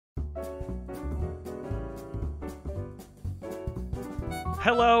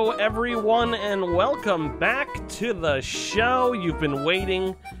Hello, everyone, and welcome back to the show. You've been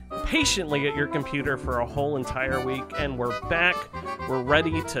waiting patiently at your computer for a whole entire week, and we're back. We're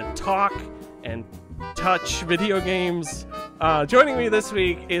ready to talk and touch video games. Joining me this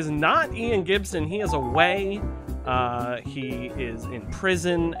week is not Ian Gibson. He is away. He is in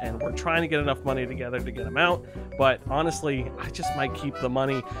prison, and we're trying to get enough money together to get him out. But honestly, I just might keep the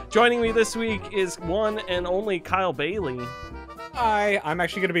money. Joining me this week is one and only Kyle Bailey. Hi, I'm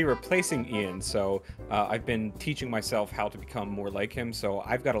actually going to be replacing Ian, so I've been teaching myself how to become more like him, so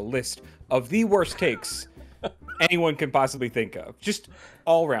I've got a list of the worst takes anyone can possibly think of. Just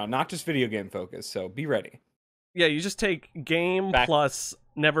all around, not just video game focus, so be ready. Yeah, you just take game plus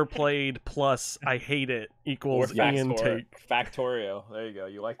never played plus I hate it equals Ian take. Factorio. There you go.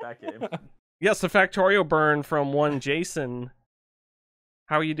 You like that game? Yes, the Factorio burn from one Jason.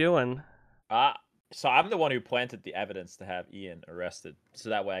 How are you doing? So I'm the one who planted the evidence to have Ian arrested, so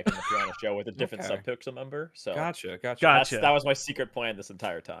that way I can appear on a show with a different Subpixel number. So Gotcha. That was my secret plan this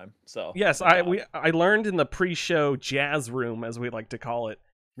entire time. So yes, I learned in the pre-show jazz room, as we like to call it,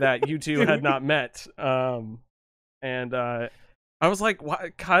 that you two had not met. And I was like,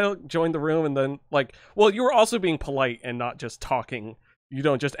 why? Kyle joined the room, and then well, you were also being polite and not just talking. You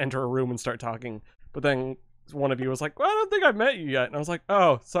don't just enter a room and start talking. But then one of you was like, well, I don't think I've met you yet. And I was like,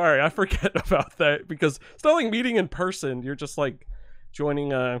 oh, sorry, I forget about that, because it's not like meeting in person. You're just like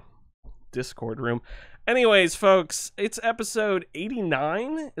joining a Discord room. Anyways, folks, it's episode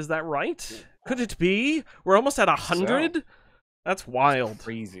 89. Is that right? Could it be? We're almost at 100. So, that's wild.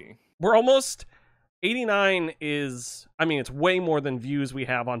 Crazy. We're almost 89 is, I mean, it's way more than views we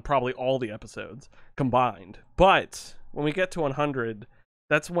have on probably all the episodes combined. But when we get to 100,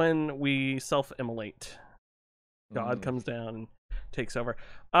 that's when we self-immolate. God comes down and takes over.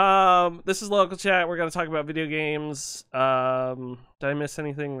 This is Local Chat. We're going to talk about video games. Did I miss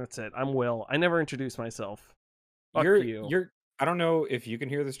anything? That's it. I'm Will. I never introduced myself. Fuck you. I don't know if you can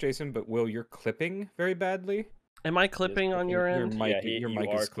hear this, Jason, but Will, you're clipping very badly. Am I clipping on your end? Your mic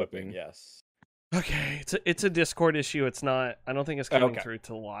is clipping. Yes. Okay, it's a Discord issue. It's not. I don't think it's coming through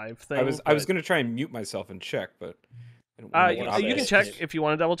to the live thing. I was going to try and mute myself and check, but you can check if you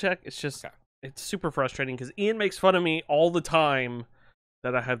want to double check. It's just it's super frustrating because Ian makes fun of me all the time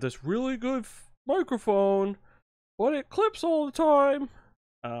that I have this really good microphone, but it clips all the time.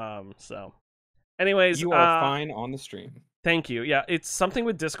 So, anyways, you are fine on the stream. Thank you. Yeah, it's something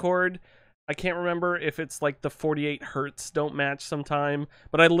with Discord. I can't remember if it's like the 48 hertz don't match sometime,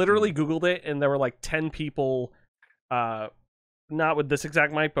 but I literally Googled it and there were like 10 people, not with this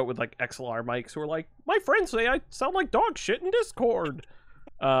exact mic, but with like XLR mics who were like, my friends say I sound like dog shit in Discord.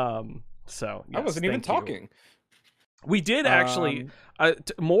 So yes, I wasn't even talking. We did actually,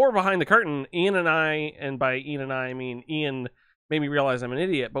 more behind the curtain, Ian and I, and by Ian and I mean Ian made me realize I'm an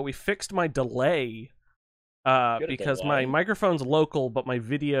idiot, but we fixed my delay. Because my microphone's local, but my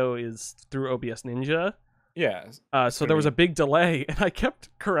video is through OBS Ninja. Yeah. So there was a big delay, and I kept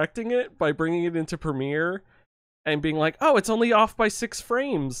correcting it by bringing it into Premiere and being like, oh, it's only off by 6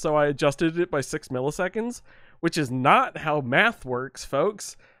 frames. So I adjusted it by 6 milliseconds, which is not how math works,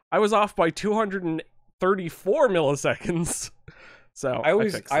 folks. I was off by 234 milliseconds. So I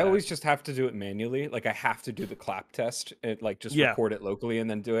always just have to do it manually. Like I have to do the clap test and record it locally and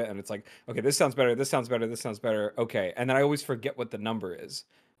then do it. And it's like, okay, this sounds better. This sounds better. This sounds better. Okay. And then I always forget what the number is.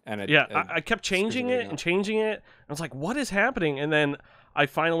 And I kept changing it and changing it. I was like, what is happening? And then I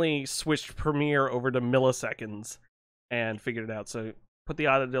finally switched Premiere over to milliseconds and figured it out. So put the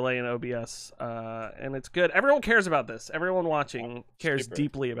auto delay in OBS, and it's good. Everyone cares about this. Everyone watching cares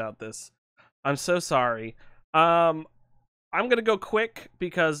deeply about this. I'm so sorry. I'm going to go quick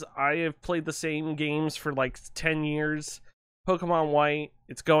because I have played the same games for like 10 years. Pokemon White,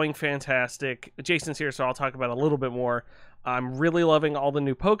 it's going fantastic. Jason's here, so I'll talk about it a little bit more. I'm really loving all the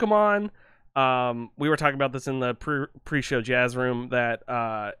new Pokemon. We were talking about this in the pre-show jazz room, that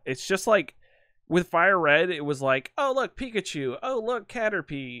it's just like with Fire Red, it was like, oh, look, Pikachu. Oh, look,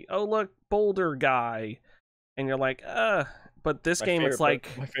 Caterpie. Oh, look, Boulder Guy. And you're like, but this game, it's like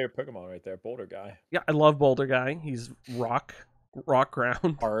my favorite Pokemon right there, Boulder Guy. Yeah, I love Boulder Guy. He's rock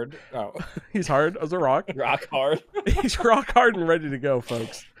ground. Hard. Oh, he's hard as a rock. Rock hard. He's rock hard and ready to go,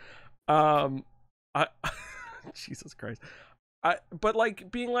 folks. Jesus Christ. But like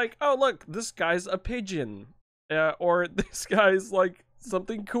being like, oh look, this guy's a pigeon, or this guy's like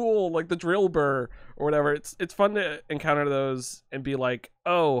something cool, like the drill burr or whatever. It's fun to encounter those and be like,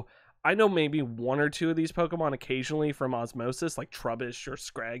 oh, I know maybe one or two of these Pokemon occasionally from osmosis, like Trubbish or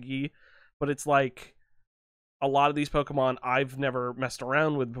Scraggy, but it's like a lot of these Pokemon I've never messed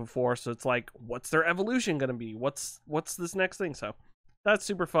around with before, so it's like, what's their evolution gonna be? What's this next thing? So that's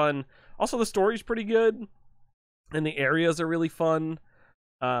super fun. Also, the story's pretty good, and the areas are really fun.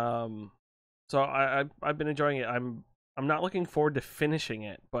 So I've been enjoying it. I'm not looking forward to finishing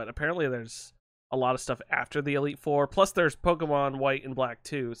it, but apparently there's a lot of stuff after the Elite Four. Plus, there's Pokemon White and Black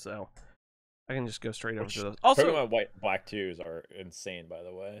too, so I can just go straight over to those. Also, Pokemon White Black 2s are insane, by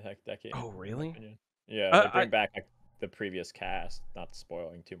the way. That game. Oh, really? Yeah, they bring back like the previous cast. Not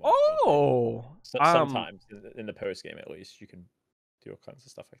spoiling too much. Oh, sometimes in the post game, at least, you can do all kinds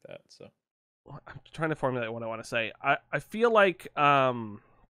of stuff like that. So I'm trying to formulate what I want to say. I feel like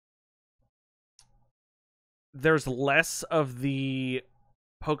there's less of the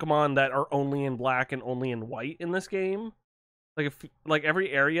Pokemon that are only in black and only in white in this game. Like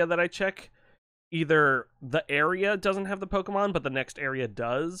every area that I check, either the area doesn't have the Pokemon, but the next area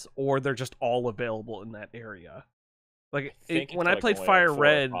does, or they're just all available in that area. Like when I played Fire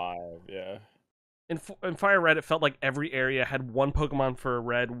Red, yeah. In Fire Red, it felt like every area had one Pokemon for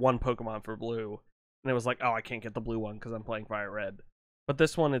Red, one Pokemon for Blue, and it was like, oh, I can't get the blue one because I'm playing Fire Red. But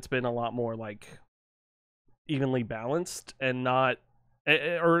this one, it's been a lot more like evenly balanced and not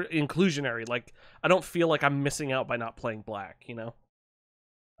or inclusionary. Like I don't feel like I'm missing out by not playing black, you know.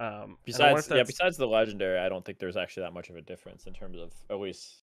 Besides the legendary, I don't think there's actually that much of a difference in terms of at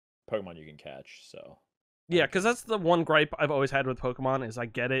least Pokemon you can catch. So yeah, because that's the one gripe I've always had with Pokemon is I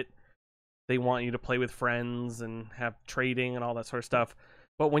get it. They want you to play with friends and have trading and all that sort of stuff.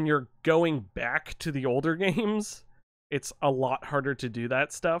 But when you're going back to the older games, it's a lot harder to do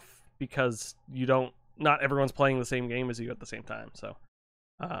that stuff because not everyone's playing the same game as you at the same time. So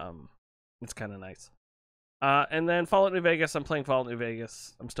it's kind of nice. And then Fallout New Vegas, I'm playing Fallout New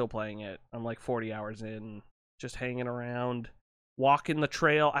Vegas. I'm still playing it. I'm like 40 hours in, just hanging around, walking the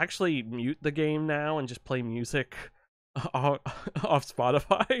trail. I actually mute the game now and just play music off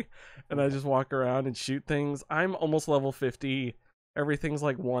Spotify, and I just walk around and shoot things. I'm almost level 50. Everything's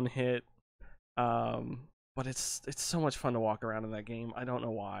like one hit. But it's so much fun to walk around in that game. I don't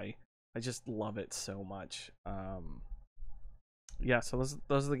know why. I just love it so much. Yeah, so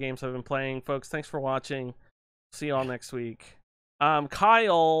those are the games I've been playing, folks. Thanks for watching. See you all next week.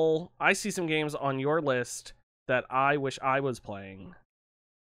 Kyle, I see some games on your list that I wish I was playing.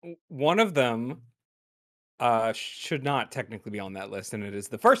 One of them should not technically be on that list, and it is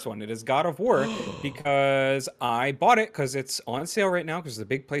the first one. It is God of War, because I bought it because it's on sale right now because there's a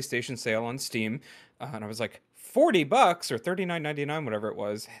big PlayStation sale on Steam, and I was like, $40 or $39.99, whatever it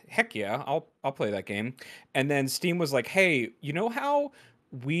was. Heck yeah, I'll play that game. And then Steam was like, hey, you know how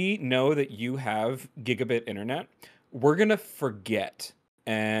we know that you have gigabit internet? We're gonna forget,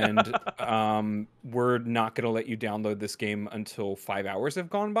 and we're not gonna let you download this game until 5 hours have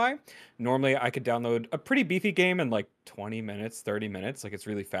gone by. Normally, I could download a pretty beefy game in like 20 minutes, 30 minutes. Like, it's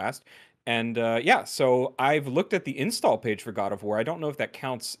really fast. And yeah, so I've looked at the install page for God of War. I don't know if that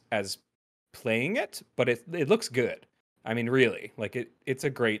counts as playing it, but it looks good. I mean, really, like it's a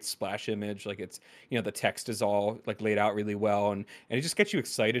great splash image. Like, it's, you know, the text is all like laid out really well, and it just gets you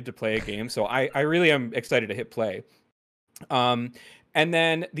excited to play a game. So I really am excited to hit play. And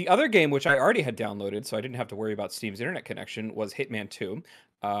then the other game, which I already had downloaded, so I didn't have to worry about Steam's internet connection, was Hitman 2.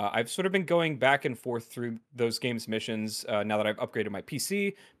 I've sort of been going back and forth through those games' missions now that I've upgraded my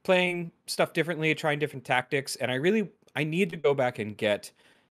PC, playing stuff differently, trying different tactics, and I need to go back and get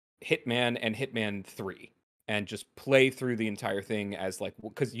Hitman and Hitman 3 and just play through the entire thing as like,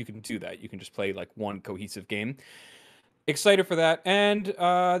 because you can do that. You can just play like one cohesive game. Excited for that. And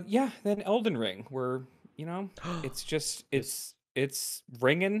yeah, then Elden Ring, where, you know, it's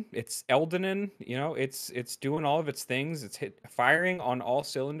ringing, it's Eldening, you know, it's doing all of its things. It's firing on all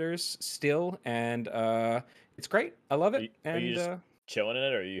cylinders still, and it's great. I love it. Are you just chilling in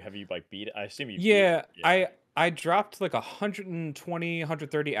it, or have you like beat it? I assume you yeah, beat it. I dropped like 120,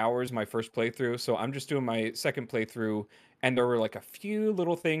 130 hours my first playthrough, so I'm just doing my second playthrough, and there were like a few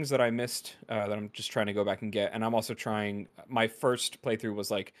little things that I missed that I'm just trying to go back and get. And I'm also trying, my first playthrough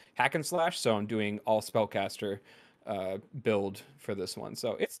was like hack and slash, so I'm doing all spellcaster build for this one.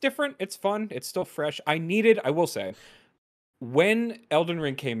 So it's different, it's fun, it's still fresh. I will say, when Elden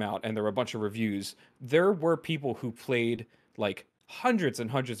Ring came out and there were a bunch of reviews, there were people who played like hundreds and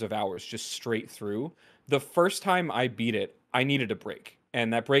hundreds of hours just straight through. The first time I beat it, I needed a break,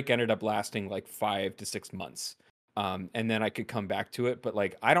 and that break ended up lasting like 5 to 6 months. And then I could come back to it, but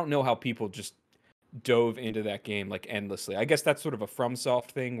like, I don't know how people just dove into that game like endlessly. I guess that's sort of a FromSoft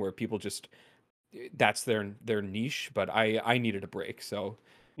thing where people just, that's their niche, but I needed a break, so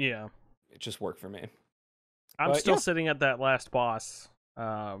yeah, it just worked for me. I'm still sitting at that last boss.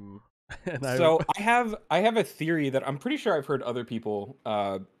 And So I have a theory that I'm pretty sure I've heard other people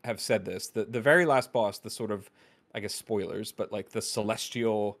have said this. The very last boss, the sort of, I guess, spoilers, but like the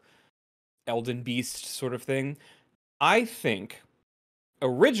celestial Elden Beast sort of thing. I think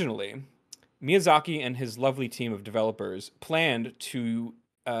originally Miyazaki and his lovely team of developers planned to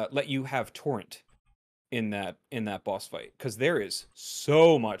let you have torrent in that boss fight, because there is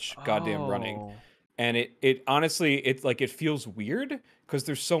so much goddamn running, and it honestly, it's like, it feels weird because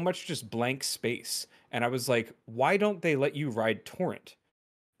there's so much just blank space, and I was like, why don't they let you ride torrent?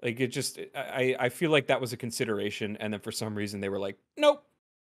 Like, it just, I feel like that was a consideration, and then for some reason they were like, nope,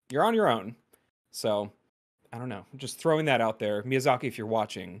 you're on your own. So I don't know, just throwing that out there, Miyazaki, if you're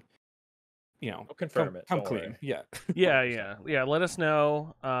watching, I'll confirm it. Come clean. Yeah. yeah. Let us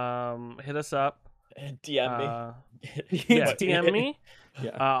know. Hit us up. DM me. Yeah, DM me.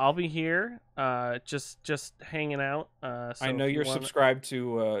 Yeah. I'll be here. Just hanging out. So I know you're subscribed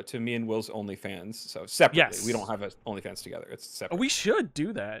to me and Will's OnlyFans, so separately. Yes. We don't have a OnlyFans together. It's separate. We should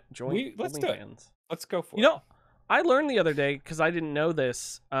do that. Join let's do it. OnlyFans. Let's go for it. You know, I learned the other day, because I didn't know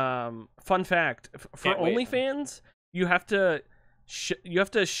this. Fun fact: for OnlyFans, you have to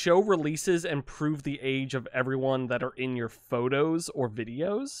show releases and prove the age of everyone that are in your photos or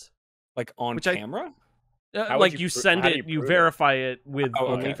videos. Like on camera? Like you send it, you verify it with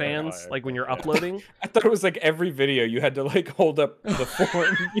OnlyFans, like when you're uploading. I thought it was like every video you had to like hold up the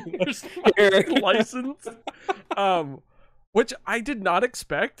form. License. Which I did not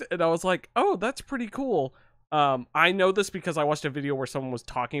expect, and I was like, oh, that's pretty cool. I know this because I watched a video where someone was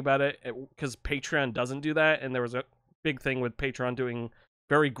talking about it, because Patreon doesn't do that, and there was a big thing with Patreon doing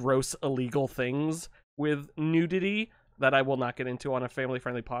very gross illegal things with nudity that I will not get into on a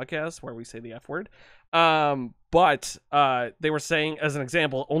family-friendly podcast where we say the F word. But they were saying, as an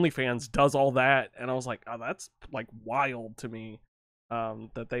example, OnlyFans does all that, and I was like, oh, that's like wild to me,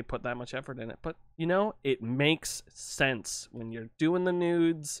 that they put that much effort in it. But you know, it makes sense. When you're doing the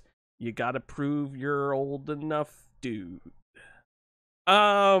nudes, you gotta prove you're old enough, dude.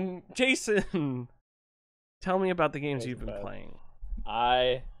 Jason, tell me about the games you've been playing.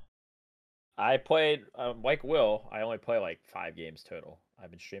 I played, like Will, I only play like 5 games total. I've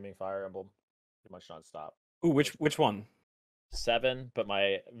been streaming Fire Emblem pretty much nonstop. Ooh, which one? 7, but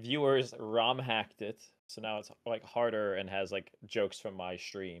my viewers ROM hacked it, so now it's like harder and has like jokes from my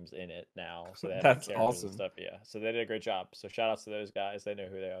streams in it now. So they have That's awesome. And stuff. Yeah, so they did a great job. So shout outs to those guys. They know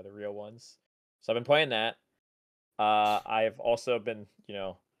who they are, the real ones. So I've been playing that. I've also been,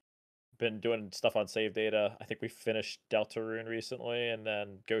 been doing stuff on save data. I think we finished Deltarune recently, and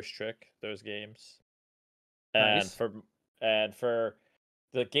then Ghost Trick, those games. Nice. And for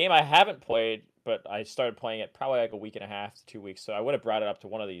the game I haven't played, but I started playing it probably like a week and a half to 2 weeks, so I would have brought it up to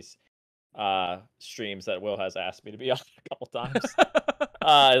one of these streams that Will has asked me to be on a couple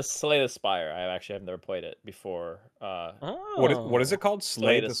times. Slay the Spire. I actually have never played it before. What is it called?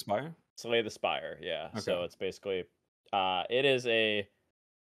 Slay the Spire? Slay the Spire, yeah. Okay. So it's basically it is a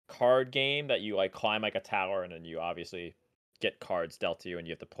card game that you like climb like a tower, and then you obviously get cards dealt to you, and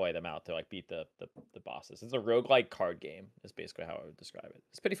you have to play them out to like beat the bosses. It's a roguelike card game is basically how I would describe it.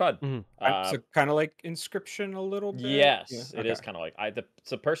 It's pretty fun. Mm-hmm. So kind of like Inscription a little bit? Yes, it is kind of like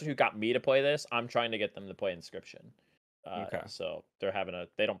the person who got me to play this, I'm trying to get them to play Inscription. So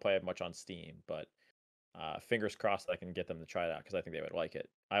they don't play it much on Steam, but fingers crossed I can get them to try it out, because I think they would like it.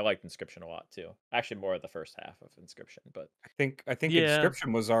 I liked Inscription a lot too. Actually, more of the first half of Inscription, but I think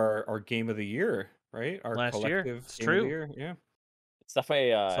Inscription was our game of the year, right? Our last collective year. It's game true. of the year. Yeah. It's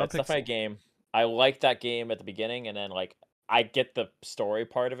definitely a game. I liked that game at the beginning, and then like I get the story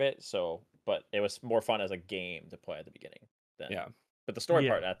part of it, but it was more fun as a game to play at the beginning. But the story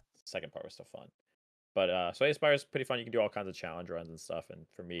part, that second part was still fun. But Slay the Spire is pretty fun. You can do all kinds of challenge runs and stuff, and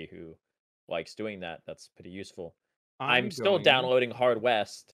for me who likes doing that, that's pretty useful. I'm still downloading Hard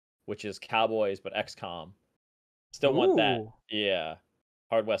West, which is Cowboys but XCOM. Still want that. Yeah.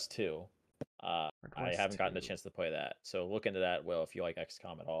 Hard West 2. I haven't gotten a chance to play that. So look into that, Will, if you like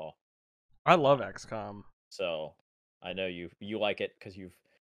XCOM at all. I love XCOM. So I know you like it because you've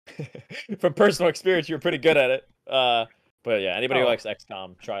from personal experience, you're pretty good at it. But yeah, anybody who likes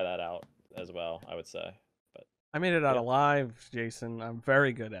XCOM, try that out as well, I would say. But I made it out alive, Jason. I'm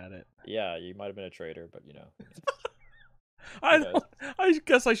very good at it. Yeah, you might have been a traitor, but I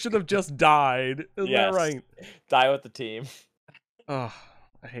guess I should have just died. Isn't that right? Die with the team. Oh,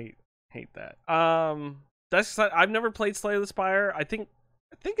 I hate that. I've never played Slay the Spire. I think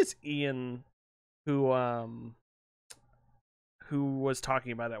it's Ian who was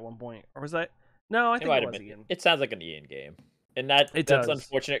talking about it at one point, or was that? No, I think it was Ian. It sounds like an Ian game. And that's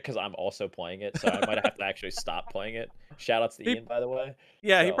unfortunate because I'm also playing it, so I might have to actually stop playing it. Shout outs to Ian, by the way.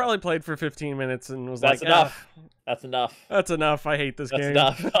 Yeah, he probably played for 15 minutes and was that's like, enough. That's enough. That's enough. I hate this game.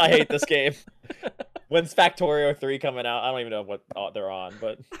 That's enough. I hate this game. When's Factorio 3 coming out? I don't even know what they're on,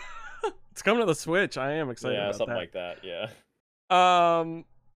 but it's coming to the Switch. I am excited about something that. like that. Yeah.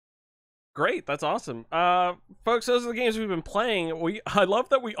 Great, that's awesome. Folks, those are the games we've been playing. I love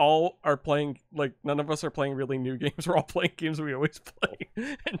that we all are playing, like, none of us are playing really new games. We're all playing games we always play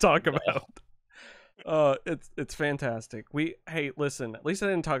and talk about. It's fantastic. Hey, listen, at least I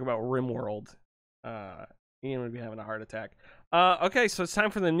didn't talk about RimWorld. Ian would be having a heart attack. Okay, so it's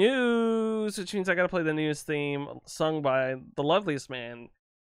time for the news, which means I gotta play the news theme sung by the loveliest man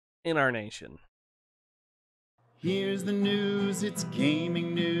in our nation. Here's the news, it's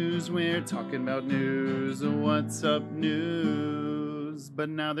gaming news, we're talking about news, what's up news? But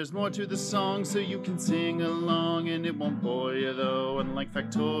now there's more to the song so you can sing along and it won't bore you though, unlike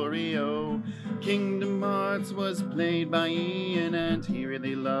Factorio. Kingdom Hearts was played by Ian and he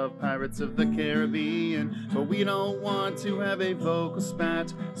really loved Pirates of the Caribbean. But we don't want to have a vocal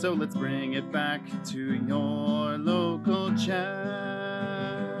spat, so let's bring it back to your local chat.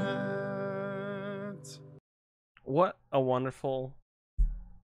 What a wonderful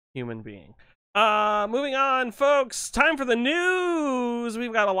human being. Moving on, folks. Time for the news.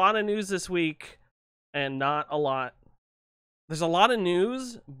 We've got a lot of news this week, and not a lot. There's a lot of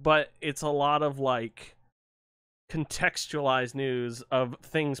news, but it's a lot of, like, contextualized news of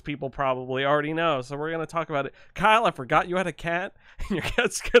things people probably already know. So we're going to talk about it. Kyle, I forgot you had a cat, and your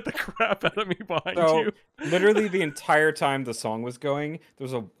cat scared the crap out of me behind you. Literally the entire time the song was going, there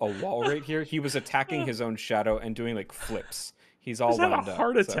was a wall right here. He was attacking his own shadow and doing, like, flips. He's all wound up. Had a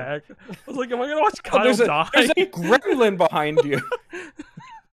heart attack. I was like, am I going to watch Kyle die? There's a gremlin behind you.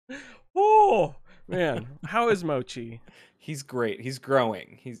 Oh, man. How is Mochi? He's great. He's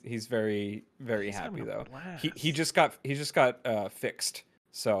growing. He's very, very happy though. He just got fixed.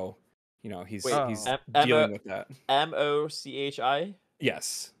 So, you know, he's dealing with that. Mochi?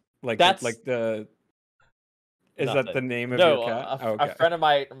 Yes. Like that's the Is nothing. That the name of your cat? A friend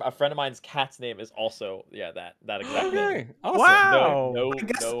of mine's cat's name is also that exact name. Awesome. Wow.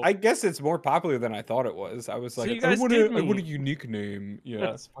 I guess it's more popular than I thought it was. I was like, I want a unique name. Yeah.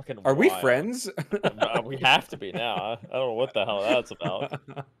 That's fucking Are wild. we friends? We have to be now. I don't know what the hell that's about.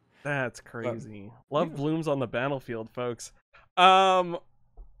 That's crazy. Love blooms on the battlefield, folks.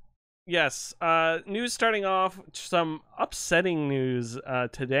 Yes. News starting off. Some upsetting news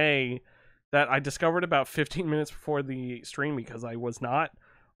today that I discovered about 15 minutes before the stream because I was not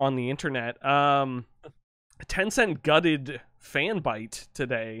on the internet. Tencent gutted Fanbyte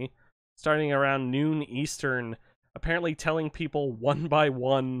today, starting around noon Eastern, apparently telling people one by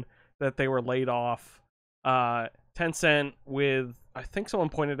one that they were laid off. Tencent with, I think someone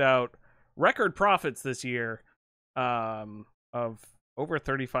pointed out, record profits this year of over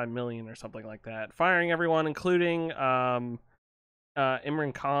 35 million or something like that. Firing everyone, including Imran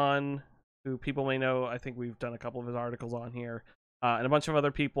Khan, who people may know. I think we've done a couple of his articles on here, and a bunch of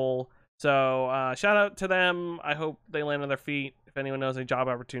other people. So shout out to them. I hope they land on their feet. If anyone knows any job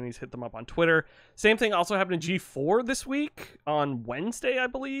opportunities, hit them up on Twitter. Same thing also happened in G4 this week on Wednesday, I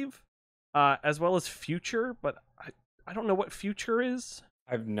believe, as well as Future, but I don't know what Future is.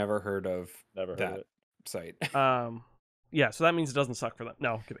 I've never heard of that site. Yeah, so that means it doesn't suck for them.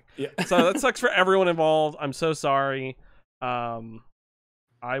 No, I'm kidding. Yeah. So that sucks for everyone involved. I'm so sorry.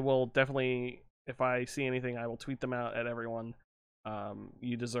 I will definitely, if I see anything, I will tweet them out at everyone.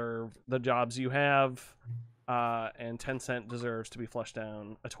 You deserve the jobs you have, and Tencent deserves to be flushed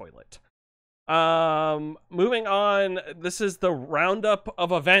down a toilet. Moving on, this is the roundup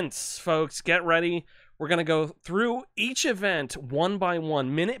of events, folks. Get ready. We're going to go through each event one by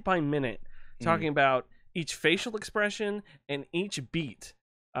one, minute by minute, talking about each facial expression and each beat.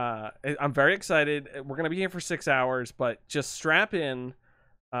 I'm very excited. We're going to be here for 6 hours, but just strap in.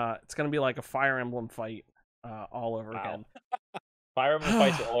 It's going to be like a Fire Emblem fight all over again. Fire Emblem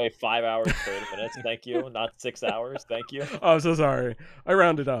fights are only 5 hours, 30 minutes. Thank you. Not 6 hours. Thank you. Oh, I'm so sorry. I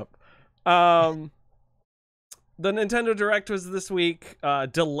rounded up. The Nintendo Direct was this week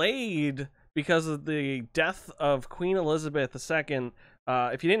delayed because of the death of Queen Elizabeth II.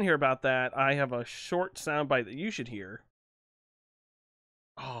 If you didn't hear about that, I have a short soundbite that you should hear.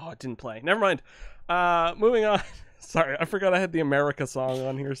 Oh, it didn't play. Never mind. Moving on. Sorry, I forgot I had the America song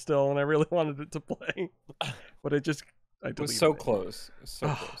on here still, and I really wanted it to play. But it was so close. So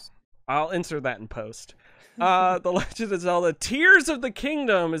close. I'll insert that in post. The Legend of Zelda Tears of the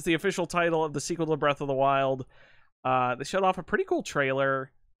Kingdom is the official title of the sequel to Breath of the Wild. They showed off a pretty cool trailer.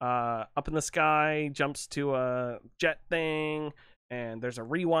 up in the sky, jumps to a jet thing, and there's a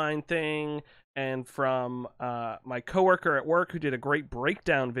rewind thing. And from my coworker at work who did a great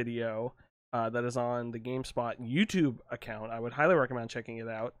breakdown video that is on the GameSpot YouTube account, I would highly recommend checking it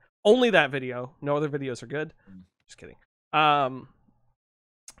out. Only that video. No other videos are good. Just kidding.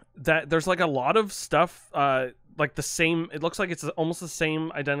 That there's like a lot of stuff like the same. It looks like it's almost the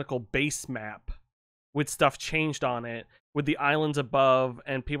same identical base map with stuff changed on it, with the islands above,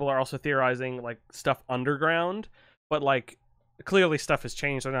 and people are also theorizing like stuff underground, but like clearly stuff has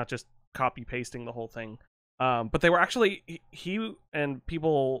changed. They're not just copy pasting the whole thing. But they were actually, he and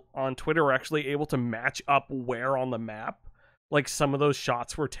people on Twitter were actually able to match up where on the map like some of those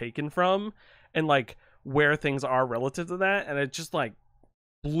shots were taken from, and like where things are relative to that, and it just like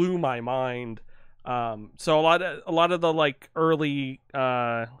blew my mind. So a lot of the like early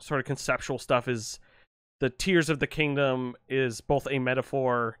sort of conceptual stuff is the Tears of the Kingdom is both a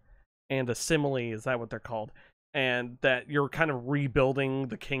metaphor and a simile. Is that what they're called? And that you're kind of rebuilding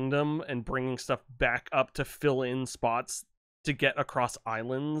the kingdom and bringing stuff back up to fill in spots to get across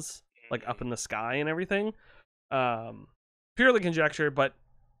islands, like up in the sky and everything. Purely conjecture, but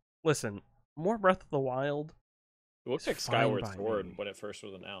listen, more Breath of the Wild. It looks like Skyward Sword when it first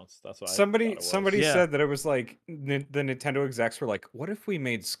was announced. That's what somebody said that it was like the Nintendo execs were like, "What if we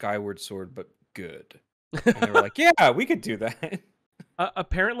made Skyward Sword but good?" And they were like, "Yeah, we could do that."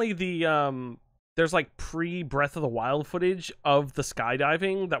 Apparently, there's like pre-Breath of the Wild footage of the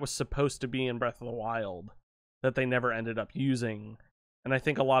skydiving that was supposed to be in Breath of the Wild that they never ended up using. And I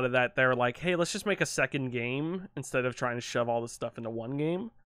think a lot of that, they're like, hey, let's just make a second game instead of trying to shove all this stuff into one game.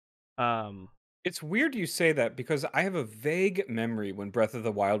 It's weird you say that, because I have a vague memory when Breath of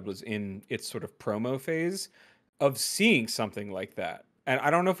the Wild was in its sort of promo phase of seeing something like that. And I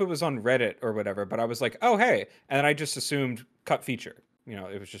don't know if it was on Reddit or whatever, but I was like, oh, hey. And I just assumed cut feature. You know,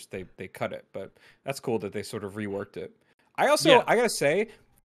 it was just they cut it, but that's cool that they sort of reworked it. I gotta say,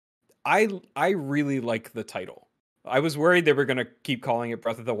 I really like the title. I was worried they were gonna keep calling it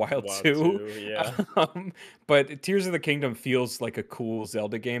Breath of the Wild 2. Yeah. But Tears of the Kingdom feels like a cool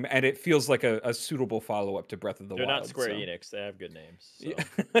Zelda game, and it feels like a suitable follow up to Breath of the Wild. They're not Square Enix; they have good names. So.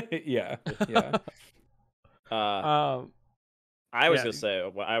 Yeah. I was gonna say,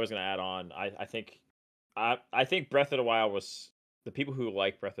 what I was gonna add on. I think Breath of the Wild was. The people who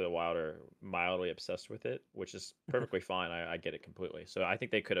like Breath of the Wild are mildly obsessed with it, which is perfectly fine. I get it completely. So I think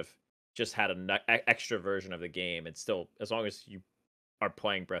they could have just had an extra version of the game, and still, as long as you are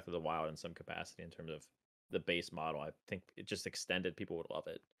playing Breath of the Wild in some capacity in terms of the base model, I think it just extended. People would love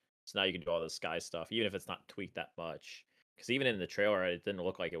it. So now you can do all the sky stuff, even if it's not tweaked that much. Because even in the trailer, it didn't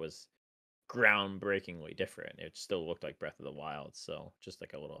look like it was groundbreakingly different. It still looked like Breath of the Wild. So just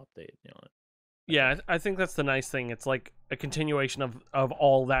like a little update, you know. Yeah, I think that's the nice thing. It's like a continuation of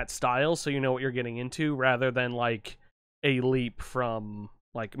all that style, so you know what you're getting into, rather than like a leap from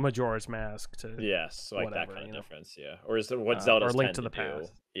like Majora's Mask to like whatever, that kind of difference. Yeah, or is it what Zelda's or Link to the do?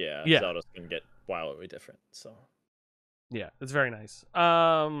 Past? Yeah, Zelda's can get wildly different. So yeah, it's very nice.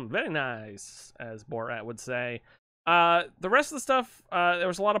 Very nice, as Borat would say. The rest of the stuff, there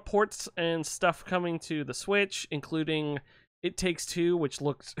was a lot of ports and stuff coming to the Switch, including It Takes Two, which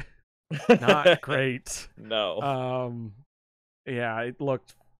looked not great. No. Yeah, it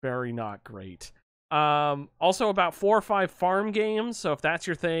looked very not great. Also about 4 or 5 farm games, so if that's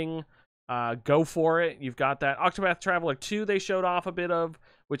your thing, go for it. You've got that Octopath Traveler 2 they showed off a bit of,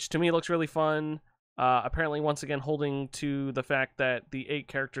 which to me looks really fun. Apparently once again holding to the fact that the 8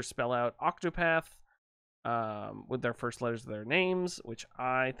 characters spell out Octopath with their first letters of their names, which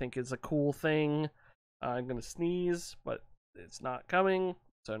I think is a cool thing. I'm gonna sneeze, but it's not coming.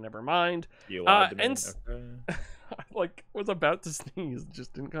 So never mind. And I like was about to sneeze, it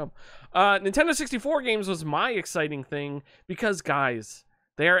just didn't come. Nintendo 64 games was my exciting thing, because guys,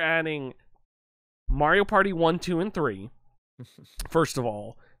 they're adding Mario Party 1, 2, and 3. First of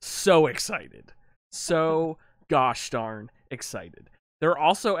all, so excited. So gosh darn excited. They're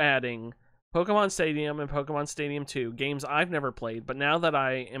also adding Pokemon Stadium and Pokemon Stadium 2, games I've never played, but now that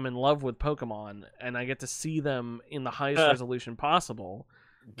I am in love with Pokemon and I get to see them in the highest resolution possible.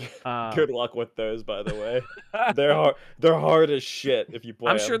 Good luck with those, by the way. They're hard as shit if you play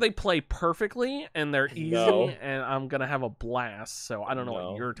I'm sure they play perfectly and they're easy, and I'm gonna have a blast. So I don't know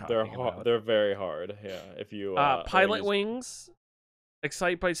what you're talking about. They're very hard. Yeah, if you Pilot Wings,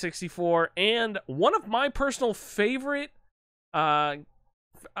 Excite Bike 64, and one of my personal favorite, I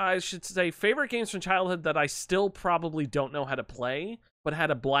should say, favorite games from childhood that I still probably don't know how to play, but had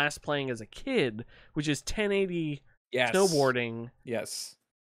a blast playing as a kid, which is 1080 snowboarding. Yes.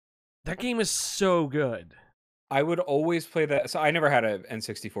 That game is so good. I would always play that. So I never had an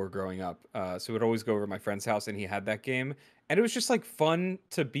N64 growing up. So we'd always go over to my friend's house and he had that game. And it was just like fun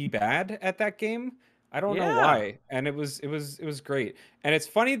to be bad at that game. I don't know why. And it was great. And it's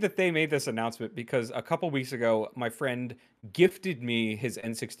funny that they made this announcement because a couple weeks ago, my friend gifted me his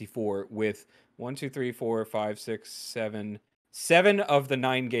N64 with 7 of the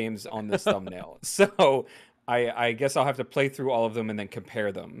 9 games on this thumbnail. So I guess I'll have to play through all of them and then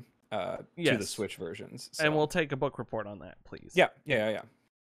compare them to the Switch versions. So. And we'll take a book report on that, please. Yeah.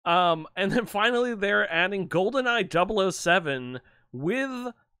 And then finally they're adding GoldenEye 007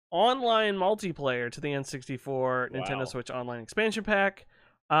 with online multiplayer to the N64 Nintendo Switch Online expansion pack.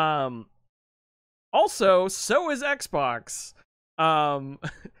 Also, so is Xbox.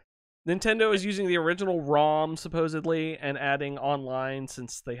 Nintendo is using the original ROM supposedly and adding online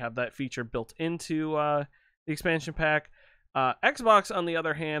since they have that feature built into the expansion pack. Xbox, on the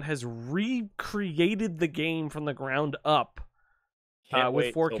other hand, has recreated the game from the ground up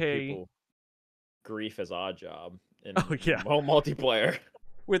with 4K. Grief as odd job in home multiplayer.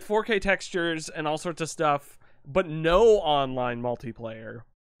 With 4K textures and all sorts of stuff, but no online multiplayer,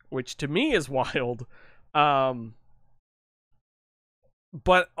 which to me is wild. But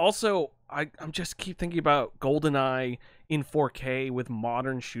also, I'm just keep thinking about GoldenEye in 4K with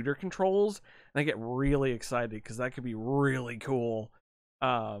modern shooter controls, and I get really excited because that could be really cool.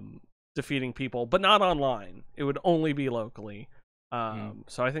 Defeating people, but not online. It would only be locally.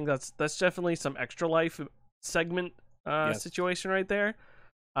 So I think that's definitely some extra life segment situation right there.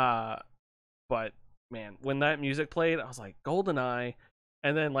 But man, when that music played, I was like, GoldenEye,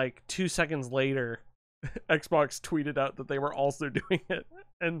 and then like 2 seconds later, Xbox tweeted out that they were also doing it,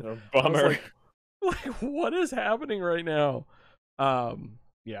 and bummer. Like what is happening right now? I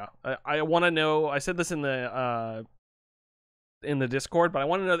want to know. I said this in the Discord, but I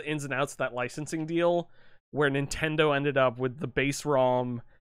want to know the ins and outs of that licensing deal where Nintendo ended up with the base ROM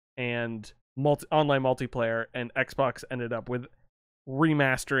and online multiplayer, and Xbox ended up with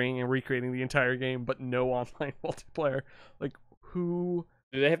remastering and recreating the entire game, but no online multiplayer. Like, who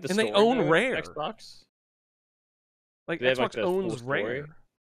do they have? And they own Rare. Xbox. Like Xbox owns Rare.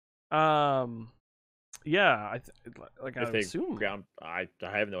 I assume. I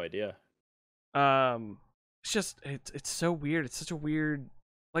have no idea. It's just it's so weird. It's such a weird.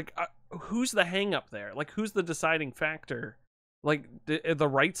 Like, who's the hang up there? Like, who's the deciding factor? Like, the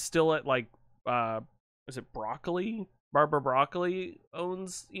rights still at like, is it Broccoli? Barbara Broccoli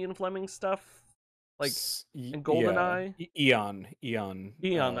owns Ian Fleming's stuff, like, and GoldenEye. Eon.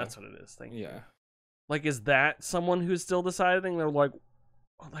 That's what it is. Thank you. Yeah. Like, is that someone who's still deciding? They're like,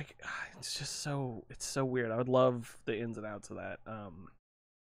 it's just it's so weird. I would love the ins and outs of that.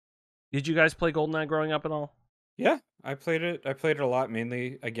 Did you guys play GoldenEye growing up at all? Yeah, I played it. I played it a lot,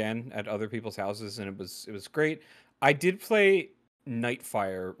 mainly again at other people's houses, and it was great. I did play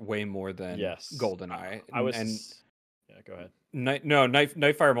Nightfire way more than GoldenEye. Go ahead.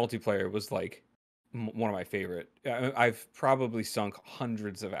 Nightfire multiplayer was like one of my favorite. I've probably sunk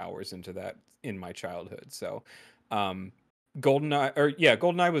hundreds of hours into that in my childhood. So,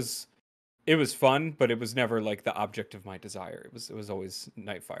 GoldenEye was fun, but it was never like the object of my desire. It was always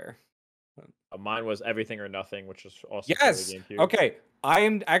Nightfire. Mine was Everything or Nothing, which was also yes. Okay, I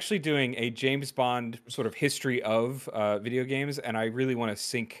am actually doing a James Bond sort of history of video games, and I really want to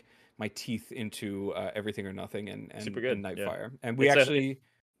sink my teeth into Everything or Nothing and Nightfire. And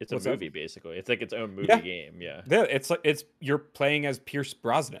it's a movie basically. It's like its own movie game. Yeah, it's like you're playing as Pierce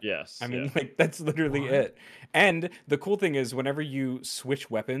Brosnan. Yes, I mean like that's literally it. And the cool thing is whenever you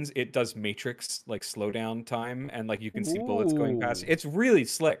switch weapons, it does Matrix like slowdown time, and like you can see bullets going past. It's really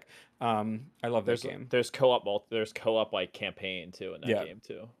slick. I love that game. There's co-op like campaign too in that game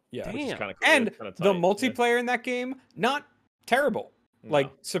too. Yeah, which is kind of cool. And the multiplayer in that game not terrible. No.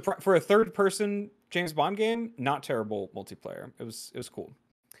 Like for a third person James Bond game, not terrible multiplayer. It was cool.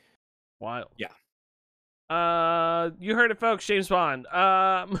 Wild. Yeah. You heard it, folks. James Bond.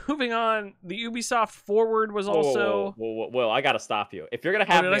 Moving on. The Ubisoft Forward was also. Whoa! I gotta stop you. If you're gonna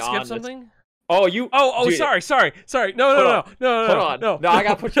have me did I skip something? Dude, sorry. No. Hold on. No, I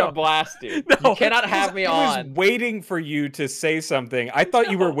gotta put you on blast, dude. No, you cannot have me on. I was waiting for you to say something. I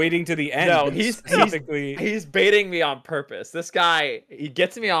thought you were waiting to the end. No, he's baiting me on purpose. This guy, he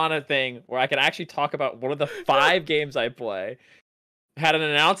gets me on a thing where I can actually talk about one of the 5 games I play. Had an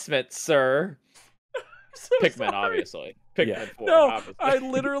announcement, sir. Pikmin, obviously. Pikmin 4. No, obviously. I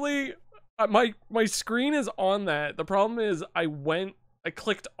literally, my screen is on that. The problem is I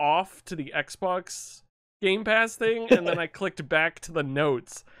clicked off to the Xbox Game Pass thing, and then I clicked back to the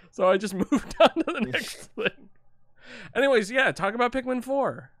notes. So I just moved on to the next thing. Anyways, talk about Pikmin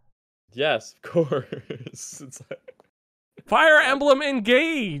 4. Yes, of course. It's like... Fire Emblem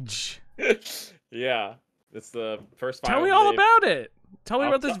Engage. Yeah, it's the first Fire Tell me Emblem all about it. Tell me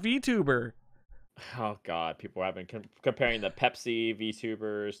I'll about this VTuber. Oh God, people have been comparing the Pepsi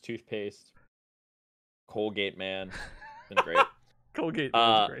VTubers, toothpaste, Colgate man. It's been great. Colgate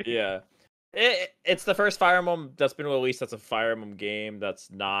man's great. Yeah. It's the first Fire Emblem that's been released that's a Fire Emblem game that's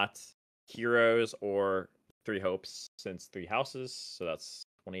not Heroes or Three Hopes since Three Houses. So that's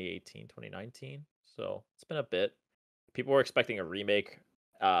 2018, 2019. So it's been a bit. People were expecting a remake.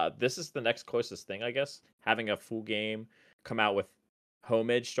 This is the next closest thing, I guess. Having a full game come out with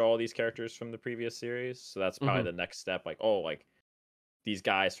homage to all these characters from the previous series. So that's probably the next step. Like, oh, like these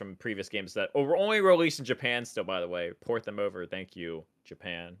guys from previous games that were only released in Japan still, by the way. Port them over. Thank you,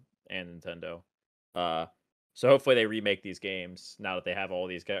 Japan and Nintendo. So hopefully they remake these games now that they have all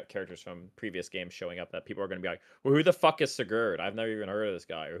these characters from previous games showing up that people are going to be like, well, who the fuck is Sigurd? I've never even heard of this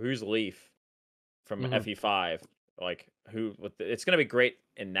guy. Or who's Leaf from FE5? Like, it's going to be great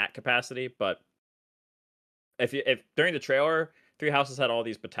in that capacity, but if during the trailer, Three Houses had all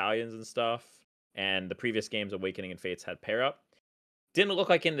these battalions and stuff, and the previous games, Awakening and Fates, had pair up. Didn't look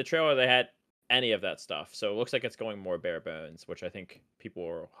like in the trailer they had any of that stuff, so it looks like it's going more bare bones, which I think people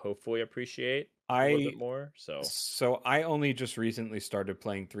will hopefully appreciate a little bit more. So I only just recently started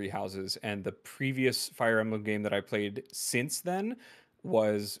playing Three Houses, and the previous Fire Emblem game that I played since then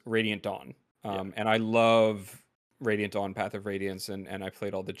was Radiant Dawn, and I love Radiant Dawn, Path of Radiance, and I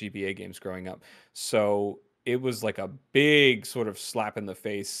played all the GBA games growing up. So it was like a big sort of slap in the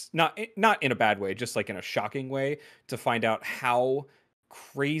face, not in a bad way, just like in a shocking way, to find out how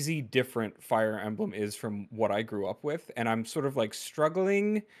crazy different Fire Emblem is from what I grew up with. And I'm sort of like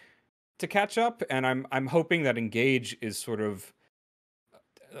struggling to catch up, and I'm hoping that Engage is sort of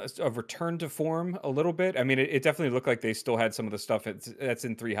a return to form a little bit. I mean, it definitely looked like they still had some of the stuff that's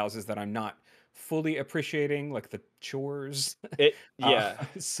in Three Houses that I'm not fully appreciating, like the chores.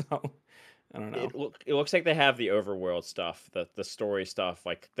 So I don't know. It looks like they have the overworld stuff, the story stuff,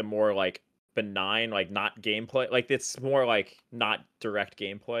 like the more like benign, like not gameplay, like it's more like not direct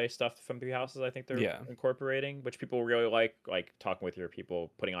gameplay stuff from Three Houses. I think they're incorporating, which people really like talking with your people,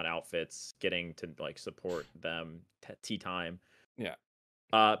 putting on outfits, getting to like support them, tea time. Yeah.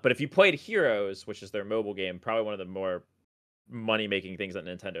 But if you played Heroes, which is their mobile game, probably one of the more money-making things that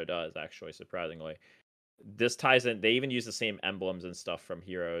Nintendo does, actually, surprisingly. This ties in. They even use the same emblems and stuff from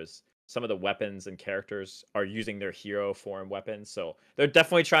Heroes. Some of the weapons and characters are using their hero form weapons, so they're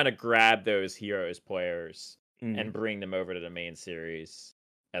definitely trying to grab those Heroes players and bring them over to the main series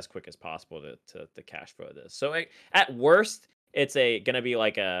as quick as possible to cash flow this. So at worst, it's gonna be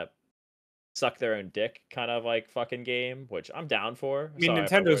like a suck their own dick kind of like fucking game, which I'm down for. I mean,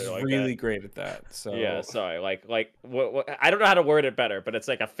 Nintendo's really great at that. So yeah, sorry, like what I don't know how to word it better, but it's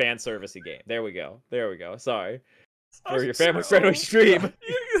like a fan servicey game. There we go. Sorry for your family friendly stream.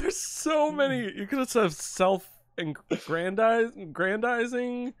 There's so many. You could have said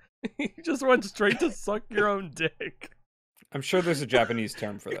self-aggrandizing. You just went straight to suck your own dick. I'm sure there's a Japanese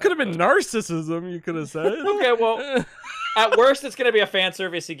term for that. It could have been narcissism. You could have said. Okay, well, at worst, it's gonna be a fan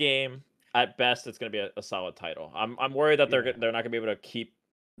servicey game. At best, it's going to be a solid title. I'm worried that they're not going to be able to keep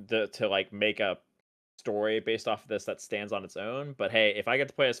to like make a story based off of this that stands on its own. But hey, if I get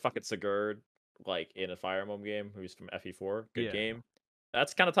to play as fucking Sigurd like in a Fire Emblem game, who's from FE4, good game.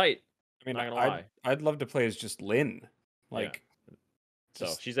 That's kind of tight. I mean, I'd love to play as just Lynn. Like, so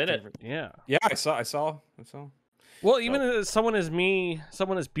she's in it. Yeah. Yeah, I saw. Well, even as someone as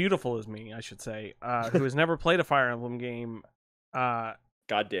beautiful as me, I should say, who has never played a Fire Emblem game.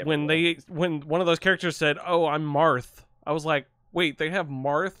 Goddamn. When one of those characters said, "Oh, I'm Marth," I was like, "Wait, they have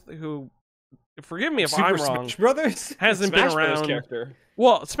Marth who?" Forgive me if I'm wrong. Smash Brothers hasn't Smash been around. Brothers character.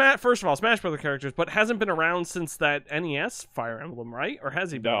 Well, first of all, Smash Brothers characters, but hasn't been around since that NES Fire Emblem, right? Or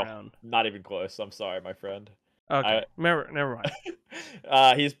has he been around? Not even close. I'm sorry, my friend. Okay, never mind.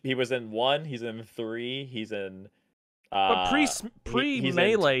 He was in 1. He's in 3. He's in. But pre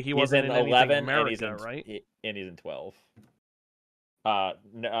Melee, he wasn't in 11 America, right? And he's in 12.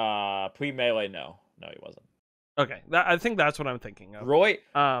 Pre-Melee, no, he wasn't. Okay, I think that's what I'm thinking of. Roy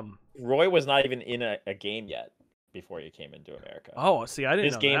was not even in a game yet before he came into America. Oh, see, I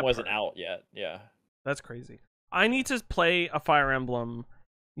didn't know his game that wasn't part. out yet. Yeah, that's crazy. I need to play a Fire Emblem.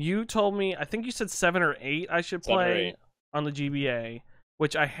 You told me, I think you said 7 or 8 I should play on the GBA,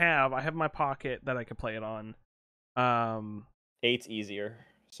 which I have. I have in my pocket that I could play it on. 8's easier.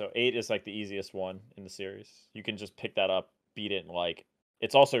 So 8 is like the easiest one in the series. You can just pick that up, beat it, and like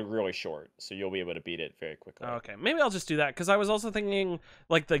it's also really short, so you'll be able to beat it very quickly. Okay, maybe I'll just do that because I was also thinking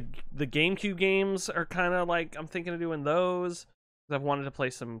like the GameCube games are kind of like I'm thinking of doing those. I've wanted to play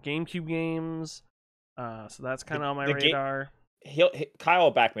some GameCube games. So that's kind of on my radar. Kyle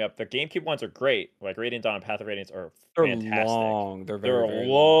will back me up. The GameCube ones are great. Like Radiant Dawn and Path of Radiance are fantastic. Long. They're very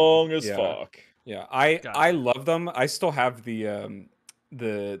long as fuck. Yeah, I love them. I still have the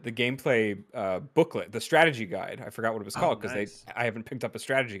gameplay booklet, the strategy guide. I forgot what it was called because I haven't picked up a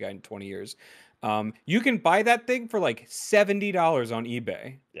strategy guide in 20 years. You can buy that thing for like $70 on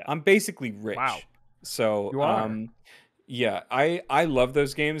eBay. Yeah. I'm basically rich. Wow. So you are. Yeah, I love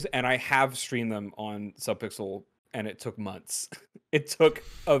those games, and I have streamed them on Subpixel, and it took months. It took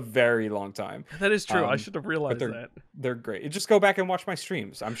a very long time. That is true. I should have realized that. They're great. Just go back and watch my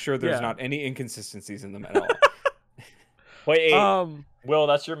streams. I'm sure there's not any inconsistencies in them at all. Wait, Will,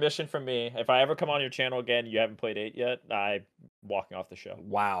 that's your mission from me. If I ever come on your channel again, you haven't played 8 yet, I'm walking off the show.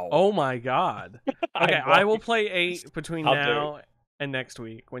 Wow. Oh my god. Okay, I will play 8 between now and next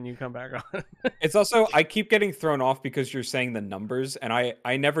week when you come back on. It's also, I keep getting thrown off because you're saying the numbers, and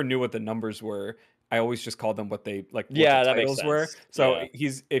I never knew what the numbers were. I always just called them what they what the titles were. So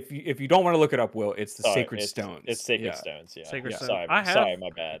he's if you don't want to look it up, Will, it's the Sacred Stones. It's Sacred Stones. Yeah. Sacred Stones. Sorry, my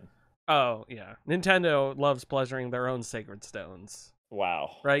bad. Oh yeah, Nintendo loves pleasuring their own Sacred Stones.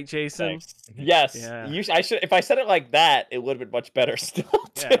 Wow. Right, Jason? Thanks. Yes. Yeah. I should. If I said it like that, it would have been much better still.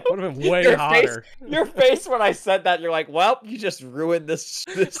 Too. Yeah, it would have been way hotter. Your face when I said that, you're like, "Well, you just ruined this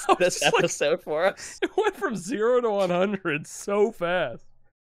episode for us." It went from 0 to 100 so fast.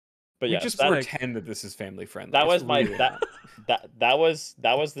 But yeah, just pretend that this is family friendly. That was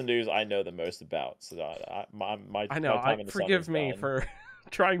that was the news I know the most about. So my I know. Forgive me for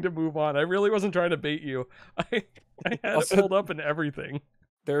trying to move on. I really wasn't trying to bait you. I had it pulled up and everything.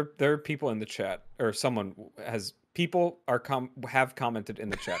 There are people in the chat, or someone has have commented in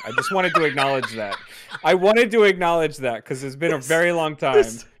the chat. I just wanted to acknowledge that. I wanted to acknowledge that because it's been a very long time.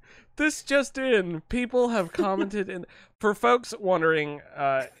 This just in. People have commented in. For folks wondering,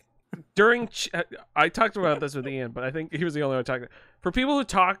 I talked about this with Ian, but I think he was the only one talking. For people who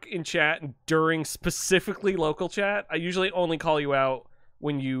talk in chat during specifically local chat, I usually only call you out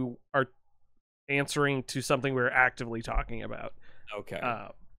when you are answering to something we're actively talking about. Okay.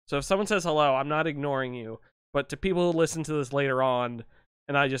 So if someone says hello, I'm not ignoring you. But to people who listen to this later on,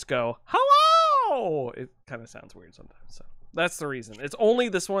 and I just go, hello! It kind of sounds weird sometimes. So that's the reason. It's only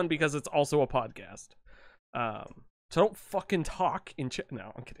this one because it's also a podcast. So don't fucking talk in chat.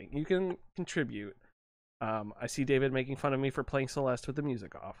 No, I'm kidding. You can contribute. I see David making fun of me for playing Celeste with the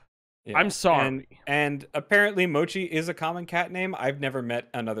music off. Yeah. I'm sorry. And apparently Mochi is a common cat name. I've never met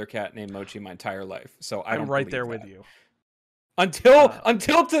another cat named Mochi my entire life. So I'm right there with you.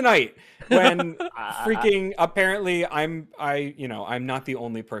 Until tonight, when freaking apparently I'm not the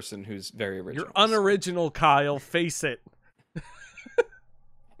only person who's very original. You're unoriginal, Kyle. Face it.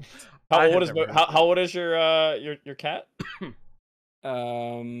 How old is your cat?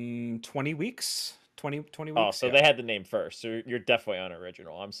 20 weeks. 20 weeks. Oh, so they had the name first. So you're definitely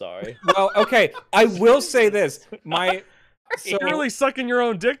unoriginal. I'm sorry. Well, okay. I will say this. You're really sucking your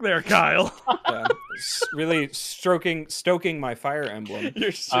own dick there, Kyle. Really stoking my Fire Emblem.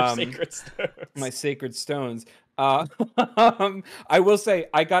 Your sacred stones. My sacred stones. I will say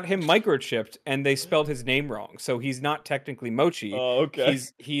I got him microchipped, and they spelled his name wrong, so he's not technically Mochi. Oh, okay.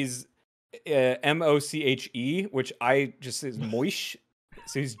 He's Moche, which I just is Moish.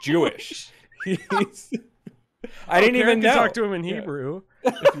 So he's Jewish. I didn't even know. Talk to him in Hebrew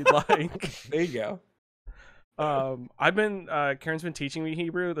if you'd like. There you go. Karen's been teaching me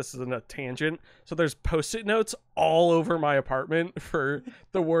Hebrew. This isn't a tangent. So there's post-it notes all over my apartment for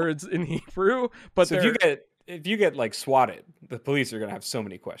the words in Hebrew. But so if you get like swatted, the police are gonna have so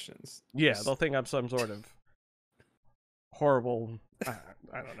many questions. Yeah, they'll think I'm some sort of horrible, I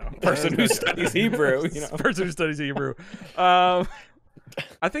don't know, person who studies Hebrew. Person who studies Hebrew.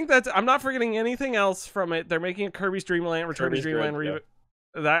 I think I'm not forgetting anything else from it. They're making a Kirby's Dream Land, Return to Dreamland. Yeah.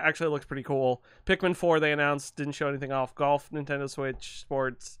 That actually looks pretty cool. Pikmin 4 they announced, didn't show anything off. Golf, Nintendo Switch,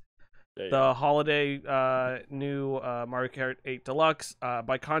 sports. The holiday new Mario Kart 8 Deluxe.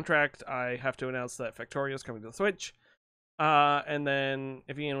 By contract, I have to announce that Factorio is coming to the Switch. And then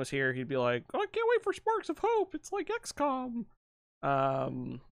if Ian was here, he'd be like, "Oh, I can't wait for Sparks of Hope. It's like XCOM."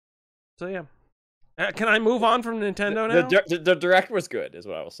 So yeah. Can I move on from Nintendo now? The Direct was good, is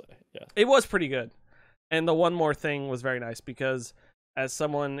what I will say. Yeah, it was pretty good. And the one more thing was very nice because, as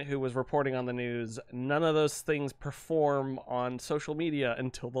someone who was reporting on the news, none of those things perform on social media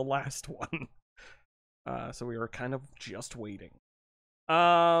until the last one. So we were kind of just waiting.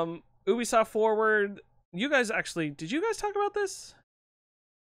 Ubisoft Forward. Did you guys talk about this?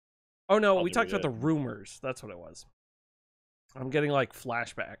 Oh no, we talked about the rumors. That's what it was. I'm getting like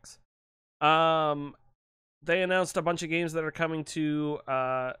flashbacks. they announced a bunch of games that are coming to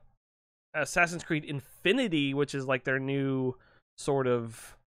Assassin's Creed Infinity, which is like their new sort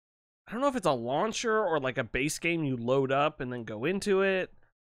of, I don't know if it's a launcher or like a base game you load up and then go into it.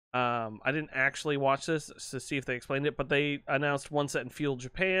 I didn't actually watch this to see if they explained it, but they announced one set in Feudal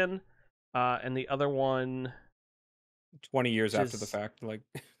Japan, and the other one 20 years after the fact, like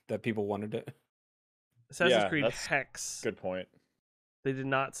that people wanted it. Assassin's Creed Hex. Good point. They did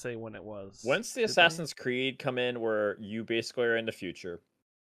not say when it was. When's the Assassin's Creed come in where you basically are in the future?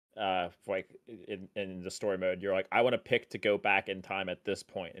 Like in the story mode, you're like, I want to pick to go back in time at this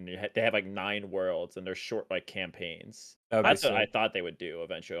point, and they have like 9 worlds, and they're short like campaigns. That's what I thought they would do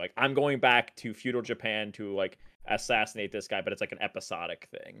eventually. Like, I'm going back to feudal Japan to like assassinate this guy, but it's like an episodic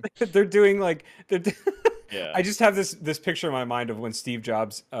thing. They're doing like yeah. I just have this picture in my mind of when Steve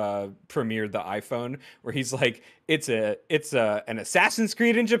Jobs premiered the iPhone, where he's like, it's an Assassin's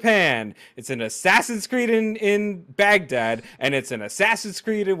Creed in Japan, it's an Assassin's Creed in Baghdad, and it's an Assassin's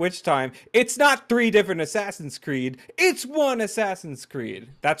Creed in which time it's not 3 different Assassin's Creed, it's one Assassin's Creed.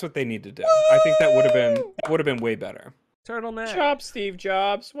 That's what they need to do. I think that would have been way better. Turtleneck. Job, Steve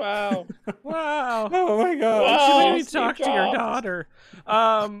Jobs. Wow. Wow. Oh my god. Wow, you should maybe talk to your daughter.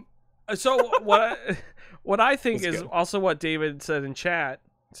 So what I think is also what David said in chat.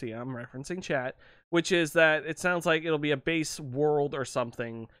 See, I'm referencing chat, which is that it sounds like it'll be a base world or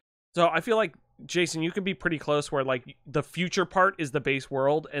something. So I feel like, Jason, you could be pretty close where like the future part is the base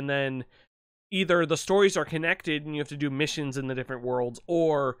world, and then either the stories are connected and you have to do missions in the different worlds,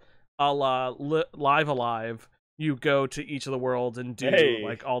 or a la Live Alive, you go to each of the worlds and do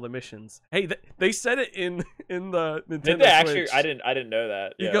like all the missions. Hey, they said it in the Nintendo Did they actually? Switch. I didn't know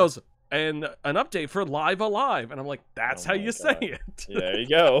that. He goes, and an update for Live Alive, and I'm like, that's how you say it. Yeah, there you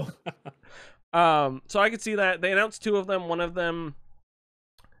go. So I could see that. They announced 2 of them. One of them,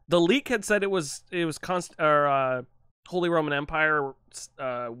 the leak had said it was Holy Roman Empire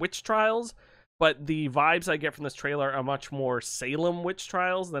witch trials, but the vibes I get from this trailer are much more Salem witch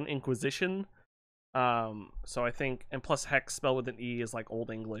trials than Inquisition. So I think, and plus Hex spelled with an E is like Old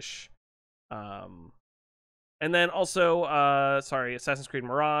English. And then also, Assassin's Creed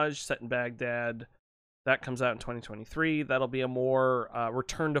Mirage, set in Baghdad. That comes out in 2023. That'll be a more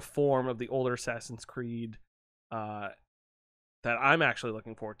return to form of the older Assassin's Creed that I'm actually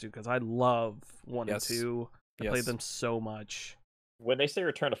looking forward to, because I love 1 and 2. I played them so much. When they say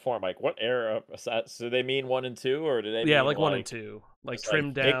return to form, like what era of Assassin's? Do they mean 1 and 2, or do they? Yeah, mean, like 1 and 2, like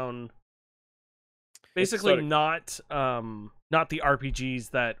trimmed down. Basically, not the RPGs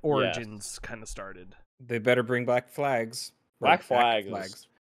that Origins kind of started. They better bring Black Flags. Black Flag is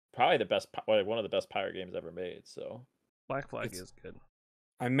probably the best, one of the best pirate games ever made. So Black Flag is good.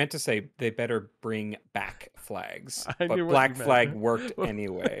 I meant to say they better bring back flags, but Black Flag worked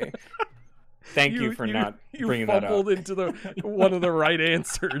anyway. Thank you for not bringing that up. You fumbled into one of the right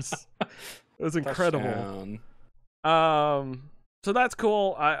answers. It was incredible. So that's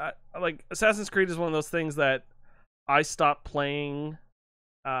cool. I like Assassin's Creed is one of those things that I stopped playing.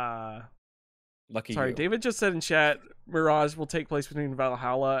 Lucky Sorry, you. David just said in chat, Mirage will take place between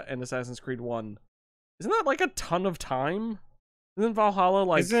Valhalla and Assassin's Creed 1. Isn't that like a ton of time? Isn't Valhalla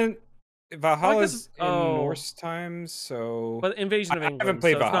like... Valhalla's in Norse times, so... But Invasion of England, I haven't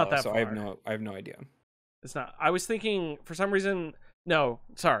played Valhalla, it's not that so far. I have no idea. It's not. I was thinking, for some reason... No,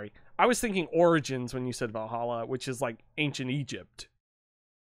 sorry. I was thinking Origins when you said Valhalla, which is like ancient Egypt.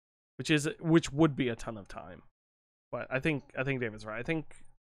 Which would be a ton of time. But I think David's right. I think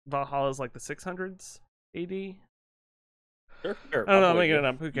Valhalla is like the 600s AD. Sure. I don't know, I'm making it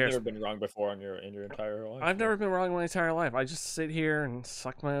up. Who cares? You've never been wrong before in your entire life. I've never been wrong my entire life. I just sit here and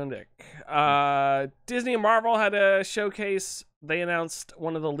suck my own dick. Disney and Marvel had a showcase. They announced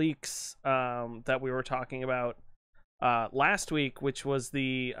one of the leaks that we were talking about last week, which was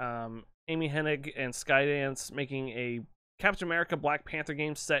the Amy Hennig and Skydance making a Captain America Black Panther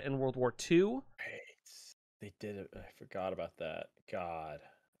game set in World War II. Right. They did it. I forgot about that. God.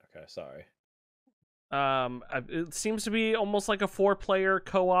 Okay, sorry. It seems to be almost like a 4-player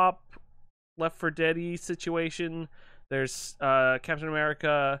co-op Left 4 Dead-y situation. There's Captain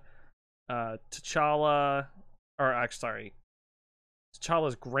America, T'Challa,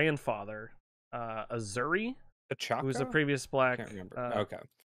 T'Challa's grandfather, Azuri, who's the previous Black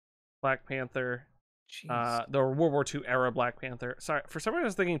Black Panther. The World War II era Black Panther. Sorry, for some reason I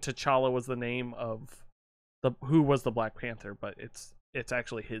was thinking T'Challa was the name of who was the Black Panther, but it's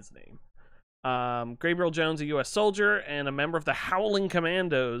actually his name. Gabriel Jones, a U.S. soldier and a member of the Howling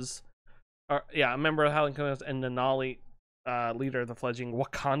Commandos. A member of the Howling Commandos, and Nanali, leader of the fledgling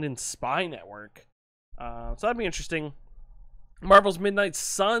Wakandan spy network. So that'd be interesting. Marvel's Midnight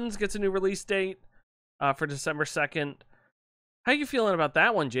Suns gets a new release date. for December 2nd. How you feeling about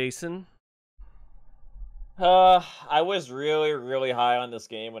that one, Jason? I was really, really high on this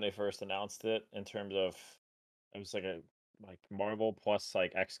game when they first announced it. In terms of, it was like Marvel plus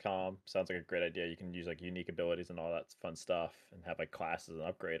like XCOM sounds like a great idea. You can use like unique abilities and all that fun stuff, and have like classes and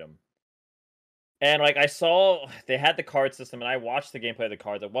upgrade them. And like I saw they had the card system, and I watched the gameplay of the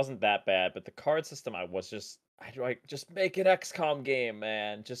cards. It wasn't that bad, but the card system, I like just make an XCOM game,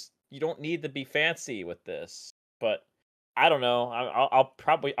 man. Just you don't need to be fancy with this. But I don't know. I'll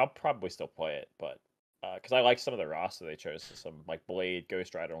probably still play it, but because I like some of the roster they chose. So some like Blade,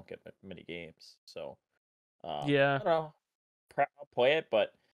 Ghost Rider don't get many games, so Yeah, I don't know. I'll play it,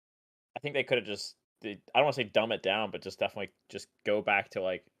 but I think they could have I don't want to say dumb it down, but just definitely just go back to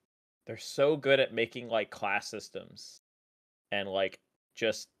like they're so good at making like class systems and like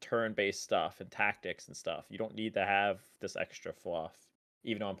just turn-based stuff and tactics and stuff. You don't need to have this extra fluff.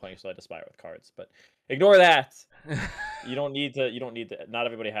 Even though I'm playing Slay the Spire with cards, but ignore that. You don't need to. Not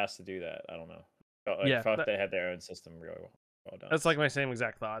everybody has to do that. I don't know. Like, I thought they had their own system really well done. That's like my same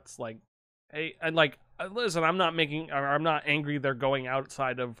exact thoughts. Like, hey, and like, listen, I'm not angry they're going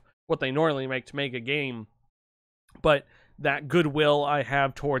outside of what they normally make to make a game, but that goodwill I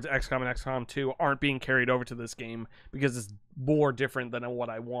have towards XCOM and XCOM 2 aren't being carried over to this game because it's more different than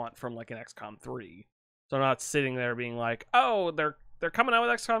what I want from like an XCOM 3. So I'm not sitting there being like, oh, they're coming out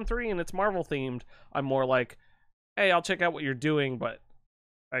with XCOM 3 and it's Marvel themed. I'm more like, hey, I'll check out what you're doing, but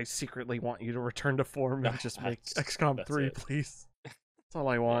I secretly want you to return to form and just make XCOM 3, please. That's all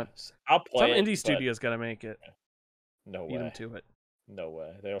I want. Yes. I'll play Some indie studio's gotta make it. No Beat way. them to it. No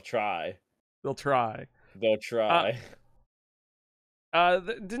way. They'll try. They'll try.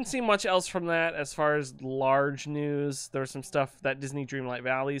 Didn't see much else from that as far as large news. There was some stuff that Disney Dreamlight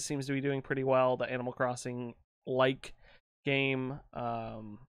Valley seems to be doing pretty well. The Animal Crossing like game,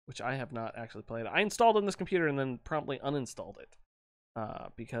 which I have not actually played. I installed on this computer and then promptly uninstalled it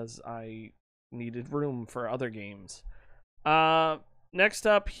because I needed room for other games. Next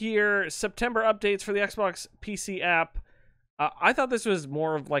up here, September updates for the Xbox PC app. I thought this was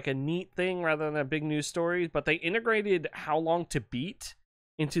more of like a neat thing rather than a big news story, but they integrated How Long to Beat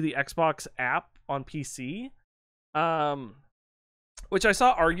into the Xbox app on PC, which I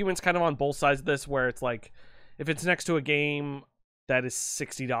saw arguments kind of on both sides of this, where it's like, if it's next to a game that is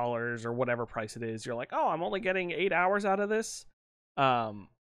 $60 or whatever price it is, you're like, oh, I'm only getting 8 hours out of this.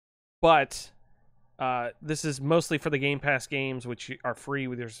 But this is mostly for the Game Pass games, which are free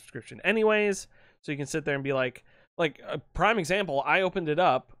with your subscription anyways. So you can sit there and be like a prime example, I opened it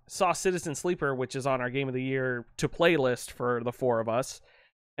up, saw Citizen Sleeper, which is on our Game of the Year to play list for the 4 of us.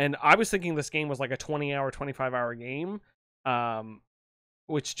 And I was thinking this game was like a 20-hour, 25-hour game,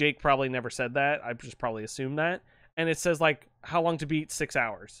 which Jake probably never said that. I just probably assumed that. And it says like How Long to Beat 6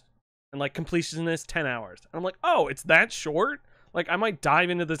 hours. And like completion is 10 hours. And I'm like, oh, it's that short? Like I might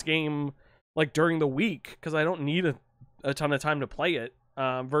dive into this game like during the week because I don't need a ton of time to play it.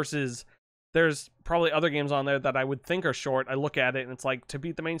 Versus there's probably other games on there that I would think are short. I look at it and it's like, to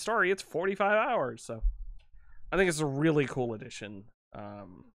beat the main story, it's 45 hours. So I think it's a really cool addition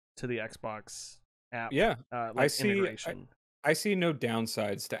to the Xbox app. Yeah, I see no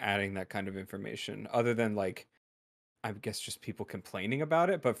downsides to adding that kind of information other than like, I guess just people complaining about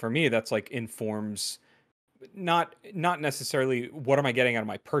it. But for me, that's like informs not necessarily what am I getting out of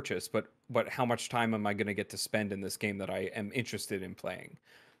my purchase, but how much time am I going to get to spend in this game that I am interested in playing.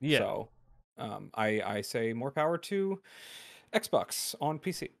 Yeah. So I say more power to Xbox on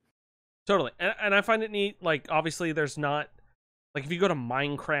PC. Totally. And I find it neat. Like, obviously, there's not, like, if you go to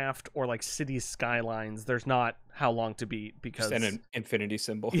Minecraft or, like, Cities Skylines, there's not How Long to Beat because... Just an infinity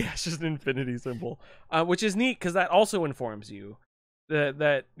symbol. Yeah, it's just an infinity symbol. Which is neat because that also informs you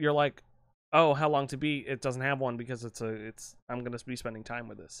that you're like, oh, How Long to Beat, it doesn't have one because I'm going to be spending time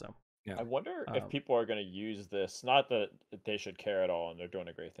with this, so... Yeah. I wonder if people are going to use this. Not that they should care at all, and they're doing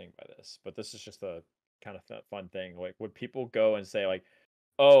a great thing by this, but this is just a kind of fun thing. Like, would people go and say, like,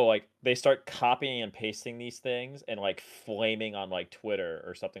 oh, like, they start copying and pasting these things and, like, flaming on, like, Twitter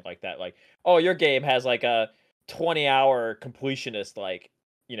or something like that? Like, oh, your game has, like, a 20-hour completionist, like,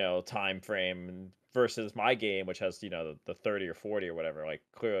 you know, time frame versus my game, which has, you know, the 30 or 40 or whatever. Like,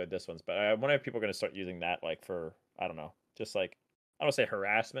 clearly this one's... But I wonder if people are going to start using that, like, for, I don't know, just, like, I don't say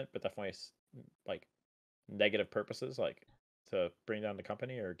harassment, but definitely like negative purposes, like to bring down the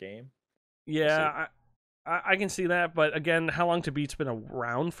company or game. Yeah, I can see that, but again, How Long to Beat's been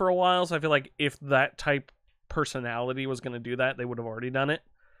around for a while, so I feel like if that type personality was going to do that, they would have already done it,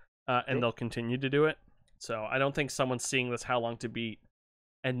 and they'll continue to do it. So I don't think someone seeing this How Long to Beat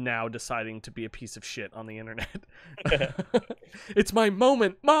and now deciding to be a piece of shit on the internet. It's my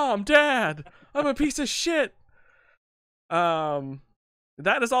moment, Mom, Dad, I'm a piece of shit.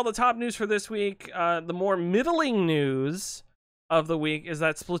 That is all the top news for this week. The more middling news of the week is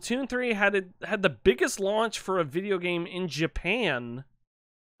that Splatoon 3 had the biggest launch for a video game in Japan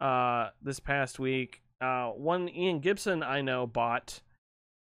this past week. One Ian Gibson I know bought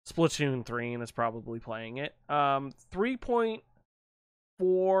Splatoon 3 and is probably playing it.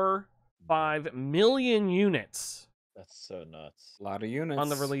 3.45 million units. That's so nuts. A lot of units on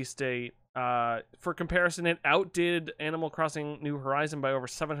the release date. For comparison, it outdid Animal Crossing New Horizon by over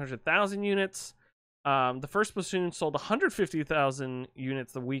 700,000 units. The first Splatoon sold 150,000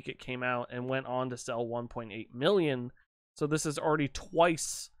 units the week it came out and went on to sell 1.8 million. So this is already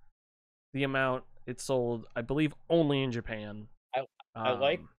twice the amount it sold, I believe, only in Japan. I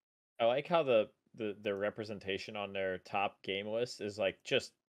like how the representation on their top game list is like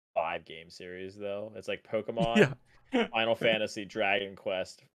just 5 game series though. It's like Pokemon, Final Fantasy, Dragon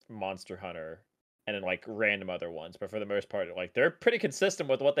Quest, Monster Hunter, and then like random other ones. But for the most part, like they're pretty consistent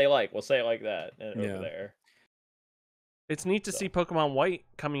with what they like. We'll say it like that over there. It's neat to see Pokemon White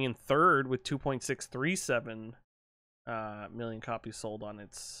coming in third with 2.637 million copies sold on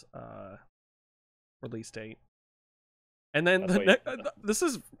its release date. And then this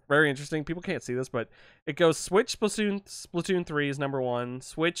is very interesting. People can't see this, but it goes Switch Splatoon 3 is number 1,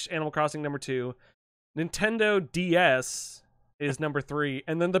 Switch Animal Crossing number 2, Nintendo DS is number 3,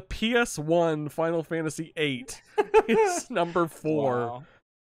 and then the PS1 Final Fantasy 8 is number 4. Wow.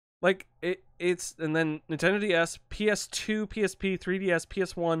 Like it's and then Nintendo DS, PS2, PSP, 3DS,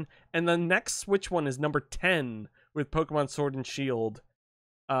 PS1, and the next Switch one is number 10 with Pokemon Sword and Shield.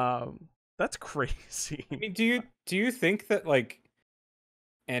 That's crazy. I mean, do you think that like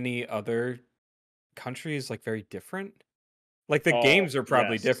any other country is like very different? Like the games are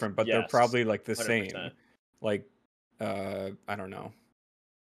probably different, but they're probably like the 100%. Same. Like I don't know.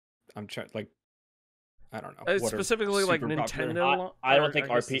 I'm trying like I don't know. Specifically like Nintendo. I don't think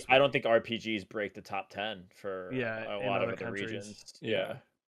RPGs break the top 10 for a lot of other countries. Regions. Yeah.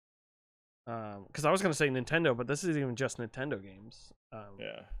 Because I was gonna say Nintendo, but this isn't even just Nintendo games.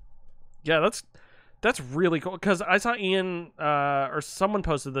 Yeah, that's really cool. Because I saw Ian or someone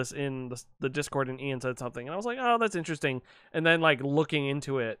posted this in the Discord, and Ian said something, and I was like, "Oh, that's interesting." And then like looking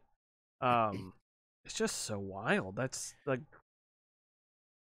into it, it's just so wild. That's like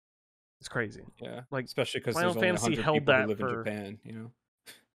it's crazy. Yeah, like especially because Final Fantasy held that live for in Japan, you know.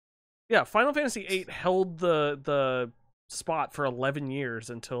 Yeah, Final Fantasy VIII held the spot for 11 years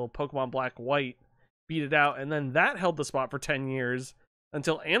until Pokemon Black White beat it out, and then that held the spot for 10 years.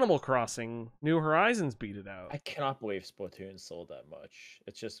 Until Animal Crossing New Horizons beat it out. I cannot believe Splatoon sold that much.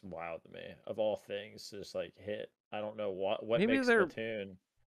 It's just wild to me. Of all things, to just like hit. I don't know what maybe makes Splatoon.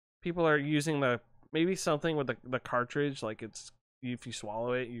 People are using maybe something with the cartridge, like it's if you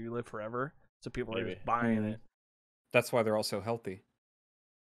swallow it, you live forever. So people are just buying it. That's why they're all so healthy.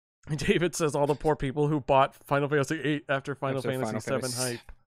 David says all the poor people who bought Final Fantasy VIII after Final Fantasy VII hype.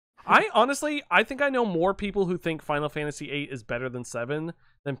 I think I know more people who think Final Fantasy VIII is better than 7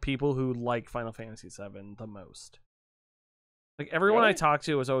 than people who like Final Fantasy VII the most. Like everyone I talk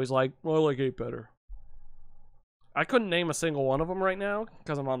to is always like, well, I like 8 better. I couldn't name a single one of them right now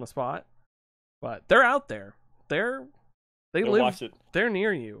because I'm on the spot, but they're out there. They live. They're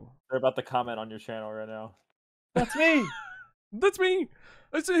near you. They're about to comment on your channel right now. That's me. That's me.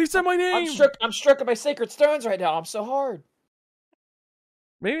 He said my name. I'm struck by sacred stones right now. I'm so hard.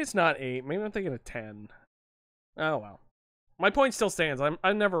 Maybe it's not 8. Maybe I'm thinking of 10. Oh well. My point still stands.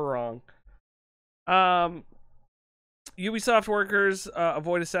 I'm never wrong. Ubisoft workers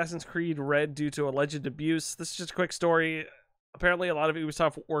avoid Assassin's Creed Red due to alleged abuse. This is just a quick story. Apparently, a lot of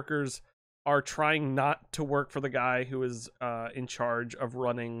Ubisoft workers are trying not to work for the guy who is in charge of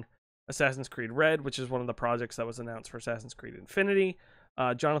running Assassin's Creed Red, which is one of the projects that was announced for Assassin's Creed Infinity.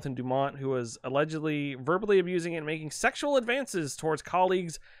 Jonathan Dumont, who was allegedly verbally abusing and making sexual advances towards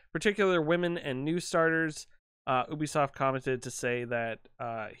colleagues, particularly women and new starters. Ubisoft commented to say that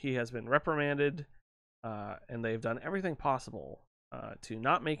he has been reprimanded, and they've done everything possible to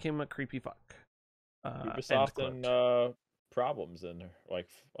not make him a creepy fuck. Ubisoft and problems, and like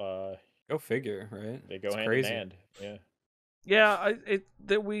go figure, right? They go hand in hand. Yeah.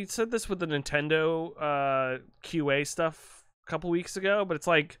 We said this with the Nintendo QA stuff a couple weeks ago, but it's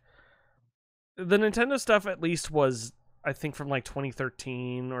like the Nintendo stuff at least was, I think, from like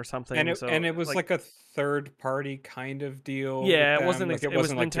 2013 or something, and it was like a third party kind of deal. Yeah, it wasn't like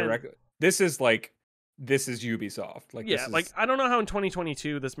direct. This is Ubisoft. Like like I don't know how in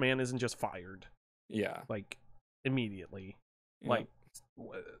 2022 this man isn't just fired. Yeah, like immediately. Yeah. Like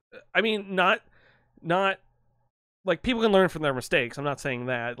I mean, not like people can learn from their mistakes. I'm not saying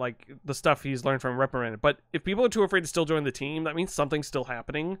that like the stuff he's learned from reprimanded, but if people are too afraid to still join the team, that means something's still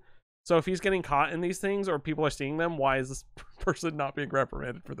happening. So if he's getting caught in these things or people are seeing them, why is this person not being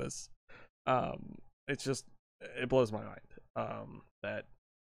reprimanded for this? It's just, it blows my mind that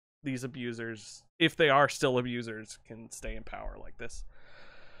these abusers, if they are still abusers, can stay in power like this.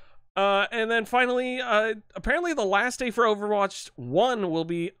 And then finally, apparently the last day for Overwatch 1 will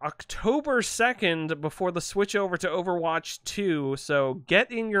be October 2nd before the switch over to Overwatch 2. So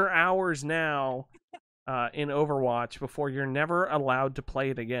get in your hours now in Overwatch before you're never allowed to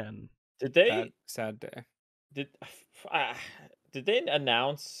play it again. Did they... Sad day. Did they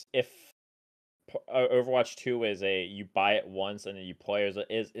announce if Overwatch 2 is a you buy it once and then you play, or is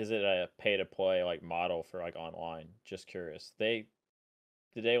it a pay to play like model for like online? Just curious. Did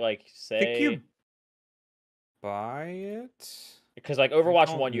they like say I think you buy it? Because like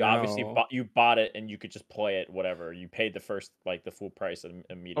Overwatch 1, you obviously bought it and you could just play it whatever. You paid the first like the full price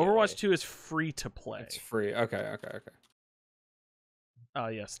immediately. Overwatch 2 is free to play. It's free. Okay.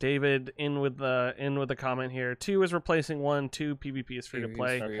 Yes, David in with the comment here. 2 is replacing 1. 2 PvP is free to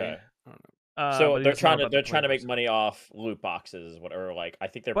play. Okay. So they're trying to make money off loot boxes, whatever. Like I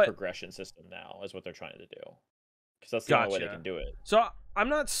think their progression system now is what they're trying to do, because that's the only way they can do it. So I'm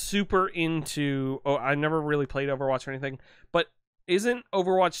not super into. I never really played Overwatch or anything, but isn't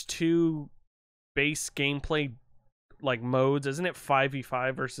Overwatch 2 base gameplay like modes? Isn't it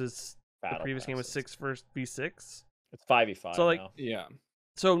 5v5 versus the previous game was 6v6? It's 5v5. So like now. Yeah.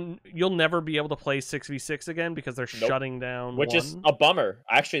 So you'll never be able to play 6v6 again because they're shutting down. Which is a bummer.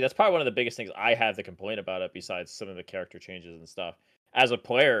 Actually, that's probably one of the biggest things I have to complain about it, besides some of the character changes and stuff. As a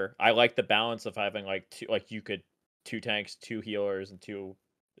player, I like the balance of having you could 2 tanks, 2 healers, and 2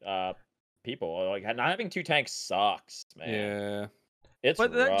 people. Like not having 2 tanks sucks, man. Yeah. It's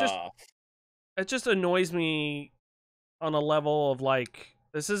rough. It just annoys me on a level of like,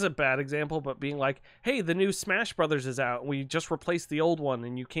 this is a bad example, but being like, hey, the new Smash Brothers is out. We just replaced the old one,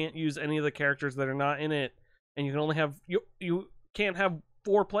 and you can't use any of the characters that are not in it, and you can only have you can't have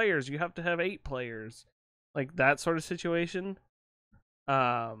 4 players. You have to have 8 players, like that sort of situation.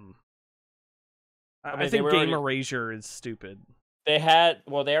 I think game erasure is stupid. They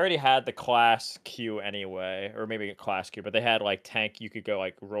already had the class queue anyway, or maybe a class queue, but they had like tank. You could go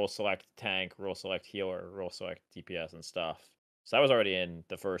like roll select tank, roll select healer, roll select DPS and stuff. So that was already in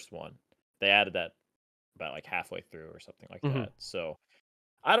the first one. They added that about like halfway through or something like that. So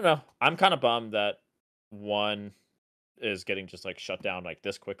I don't know. I'm kind of bummed that 1 is getting just like shut down like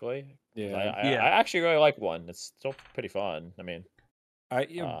this quickly. Yeah. I actually really like 1. It's still pretty fun. I mean,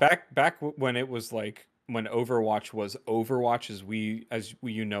 back when it was like when Overwatch was Overwatch as we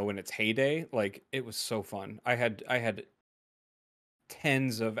in its heyday, like it was so fun. I had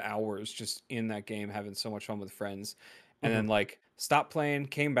tens of hours just in that game having so much fun with friends. And then like stopped playing,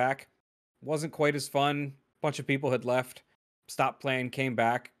 came back, wasn't quite as fun. Bunch of people had left, stopped playing, came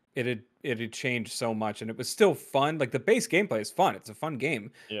back. It had changed so much, and it was still fun. Like the base gameplay is fun; it's a fun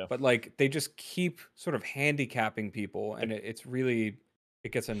game. Yeah. But like they just keep sort of handicapping people, and it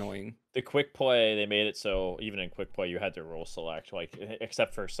gets annoying. The quick play, they made it so even in quick play you had to roll select, like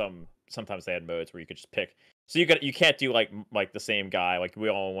except for sometimes they had modes where you could just pick. So you can't do like the same guy. Like we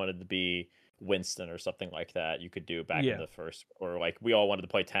all wanted to be Winston or something like that. You could do back in the first, or like we all wanted to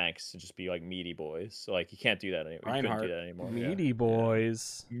play tanks and just be like meaty boys. So like you can't do that anymore. You couldn't do that anymore. Meaty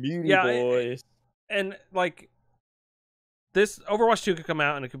boys. Meaty boys. And like this Overwatch 2 could come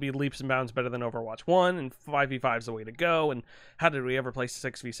out and it could be leaps and bounds better than Overwatch 1, and 5v5 is the way to go. And how did we ever play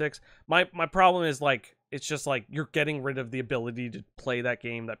 6v6? My problem is like it's just like you're getting rid of the ability to play that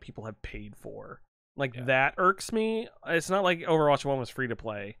game that people have paid for. Like that irks me. It's not like Overwatch 1 was free to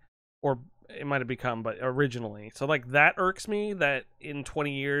play, or it might have become, but originally. So like that irks me that in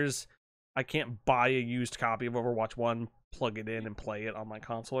 20 years I can't buy a used copy of Overwatch 1, plug it in and play it on my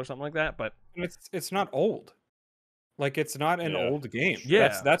console or something like that. But it's not old. Like it's not an old game.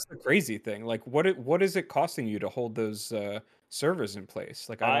 Yeah. That's the crazy thing. Like what is it costing you to hold those servers in place?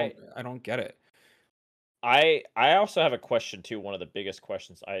 Like I don't get it. I also have a question too. One of the biggest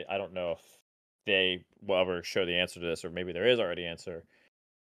questions. I don't know if they will ever show the answer to this, or maybe there is already an answer.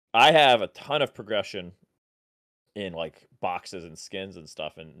 I have a ton of progression in like boxes and skins and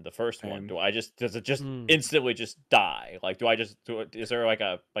stuff in the first one. Does it just instantly just die? Like is there like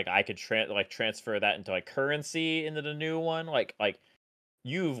I could transfer that into like currency into the new one? Like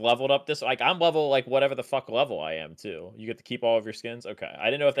you've leveled up this, like I'm level like whatever the fuck level I am too. You get to keep all of your skins. Okay. I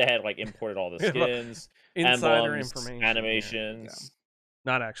didn't know if they had like imported all the skins, insider emblems, information, animations.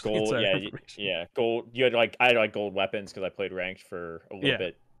 Not actually. Gold, it's yeah, gold. You had I had like gold weapons because I played ranked for a little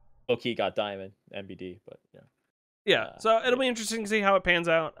bit. Low-key got diamond, MBD, but yeah. Yeah, so it'll be interesting to see how it pans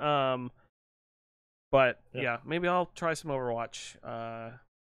out. But yeah, maybe I'll try some Overwatch.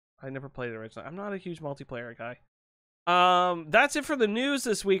 I never played it originally. I'm not a huge multiplayer guy. That's it for the news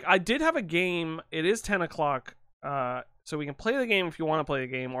this week. I did have a game. It is 10 o'clock. So we can play the game if you want to play the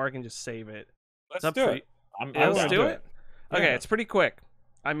game, or I can just save it. Let's do it. Let's do it. Okay, it's pretty quick.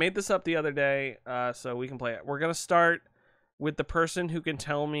 I made this up the other day, so we can play it. We're gonna start with the person who can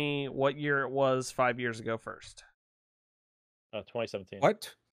tell me what year it was 5 years ago first. 2017.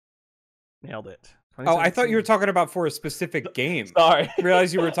 What? Nailed it. Oh, I thought you were talking about for a specific game. Sorry. I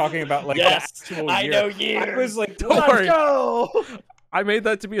realized you were talking about like yes, the actual I year. know years. I was like, don't worry. Go! I made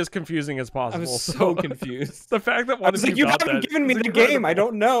that to be as confusing as possible. I was so confused. The fact that one of you haven't given me the game. I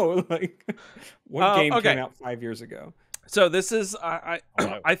don't know. Like, what game came out 5 years ago? So this is I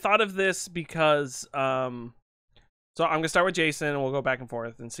thought of this because so I'm gonna start with Jason and we'll go back and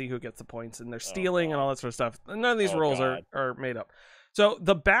forth and see who gets the points, and they're stealing and all that sort of stuff. None of these rules are made up. So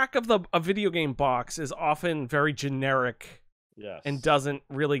the back of a video game box is often very generic, and doesn't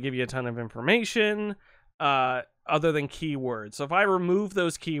really give you a ton of information other than keywords. So if I remove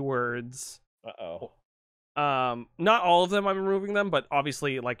those keywords, not all of them I'm removing them, but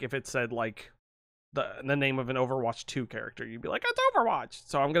obviously like if it said like the name of an Overwatch 2 character, you'd be like, it's Overwatch.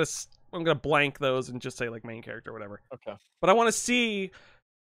 So I'm gonna blank those and just say like main character or whatever. Okay. But I want to see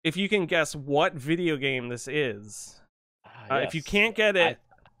if you can guess what video game this is. If you can't get it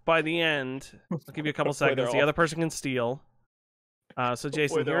by the end, I'll give you a couple seconds. The other person can steal. So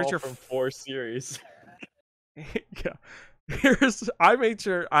Jason, here's your from 4 series. Yeah. I made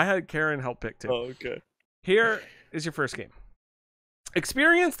sure I had Karen help pick too. Oh, okay. Here is your first game.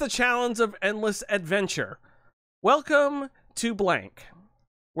 Experience the challenge of endless adventure. Welcome to blank,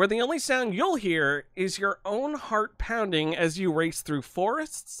 where the only sound you'll hear is your own heart pounding as you race through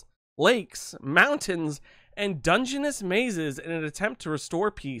forests, lakes, mountains, and dungeonous mazes in an attempt to restore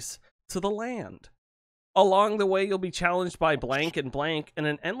peace to the land. Along the way, you'll be challenged by blank and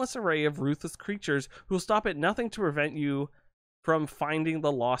an endless array of ruthless creatures who will stop at nothing to prevent you from finding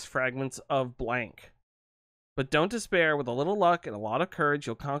the lost fragments of blank. But don't despair. With a little luck and a lot of courage,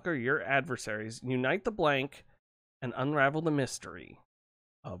 you'll conquer your adversaries, unite the blank, and unravel the mystery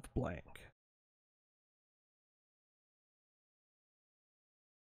of blank.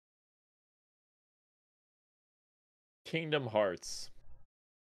 Kingdom Hearts.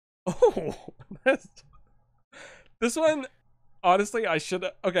 Oh, this one, honestly, I should.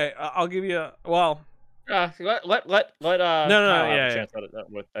 Okay, I'll give you a. Well, let no, yeah.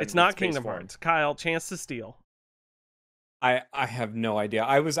 It's not Kingdom Hearts. Kyle, chance to steal. I have no idea.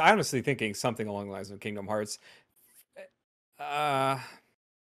 I was honestly thinking something along the lines of Kingdom Hearts. I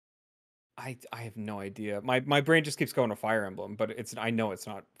have no idea. My brain just keeps going to Fire Emblem, but I know it's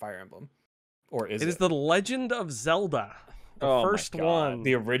not Fire Emblem. Or is it? It is The Legend of Zelda. The first one.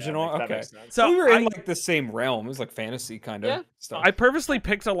 The original? Okay. So we were in like the same realm. It was like fantasy kind of stuff. I purposely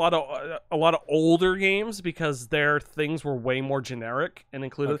picked a lot of older games because their things were way more generic and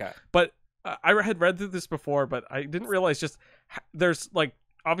included. Okay. But I had read through this before, but I didn't realize just there's like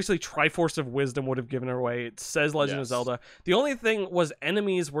obviously Triforce of Wisdom would have given it away. It says Legend of Zelda. The only thing was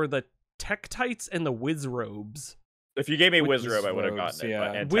enemies were the Tektites and the Wizrobes. If you gave me Wizrobe, I would have gotten it.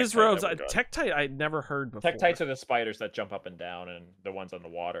 Yeah. Wizrobes, Tektite I'd never heard before. Tektites are the spiders that jump up and down, and the ones on the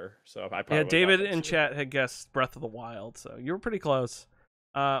water. So I probably David in chat had guessed Breath of the Wild, so you were pretty close.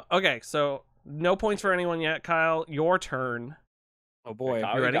 Okay, so no points for anyone yet. Kyle, your turn. Oh boy,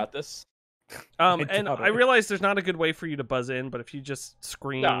 Kyle, you ready? You got this. And I realize there's not a good way for you to buzz in, but if you just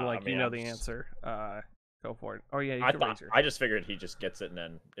scream you know the answer, go for it. Oh yeah, you can raise your. I just figured he just gets it, and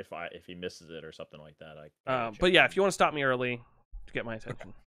then if he misses it or something like that, but yeah, if you want to stop me early to get my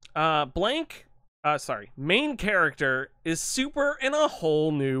attention. Main character is super in a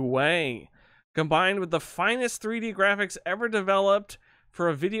whole new way, combined with the finest 3D graphics ever developed for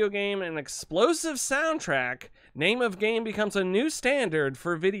a video game and an explosive soundtrack. Name of game becomes a new standard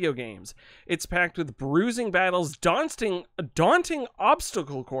for video games. It's packed with bruising battles, daunting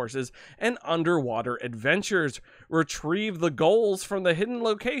obstacle courses, and underwater adventures. Retrieve the goals from the hidden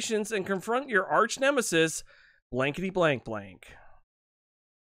locations and confront your arch nemesis, blankety blank blank.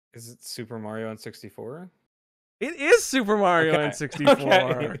 Is it Super Mario on 64? It is Super Mario on 64.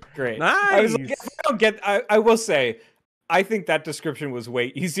 Okay. Great. Nice. I was like, if I don't get. I will say, I think that description was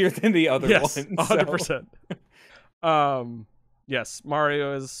way easier than the other ones. 100%. Yes,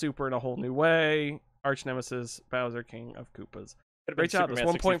 Mario is super in a whole new way. Arch nemesis, Bowser, King of Koopas. Great job. There's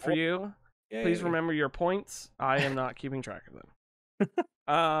 1 point for you. Yay. Please remember your points. I am not keeping track of them.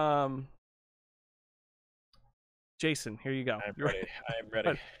 Jason, here you go. I'm ready. I am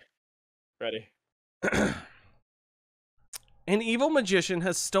ready. Ready. An evil magician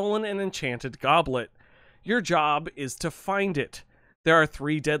has stolen an enchanted goblet. Your job is to find it. There are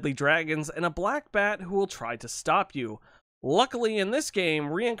 3 deadly dragons and a black bat who will try to stop you. Luckily, in this game,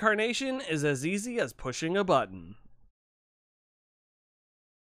 reincarnation is as easy as pushing a button.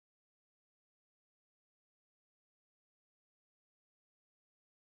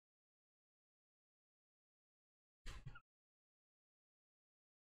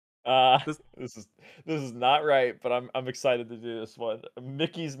 This is not right, but I'm excited to do this one.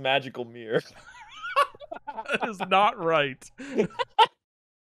 Mickey's Magical Mirror. That is not right.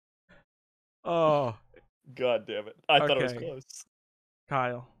 Oh, God damn it! I thought it was close.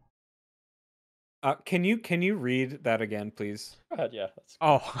 Kyle. Can you read that again, please? Go ahead, yeah.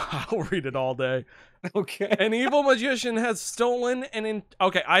 Oh, I'll read it all day. Okay. An evil magician has stolen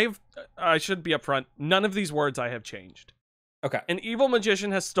okay, I should be upfront. None of these words I have changed. Okay. An evil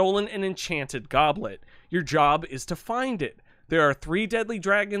magician has stolen an enchanted goblet. Your job is to find it. There are 3 deadly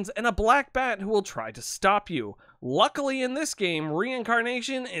dragons and a black bat who will try to stop you. Luckily, in this game,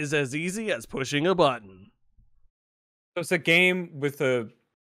 reincarnation is as easy as pushing a button. So it's a game with a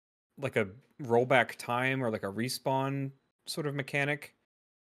rollback time or like a respawn sort of mechanic.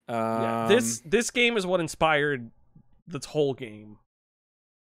 Yeah, this game is what inspired this whole game.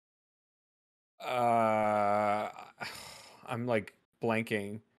 I'm like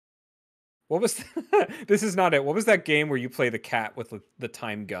blanking. What was this is not it. What was that game where you play the cat with the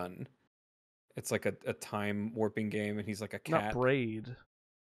time gun? It's like a time warping game and he's like a cat. Not Braid.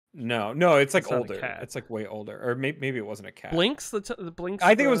 No, it's like older. It's like way older. Or maybe it wasn't a cat. Blinks? The Blinks?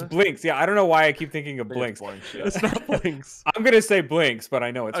 I think it was Blinks. Yeah, I don't know why I keep thinking of Blinks. It's not Blinks. I'm going to say Blinks, but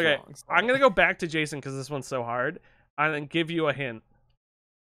I know it's wrong. So. I'm going to go back to Jason because this one's so hard. And then give you a hint.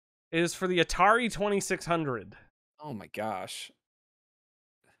 It is for the Atari 2600. Oh my gosh.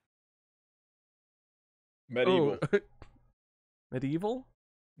 Medieval. Medieval?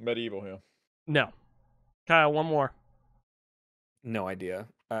 Medieval, yeah. No. Kyle, one more. No idea.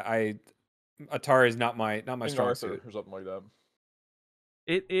 Atari is not my strong suit or something like that.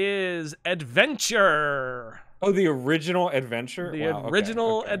 It is Adventure. Oh, the original Adventure. The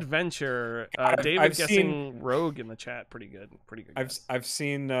original Adventure. David guessing Rogue in the chat. Pretty good. I've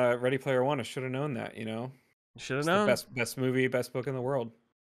seen Ready Player One. I should have known that. Should have known. The best movie, best book in the world.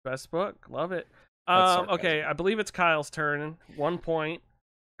 Best book. Love it. Okay, I believe it's Kyle's turn. 1 point.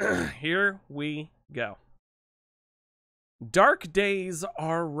 Here we go. Dark days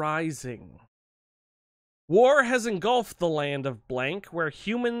are rising. War has engulfed the land of blank, where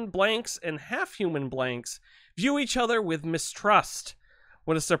human blanks and half-human blanks view each other with mistrust.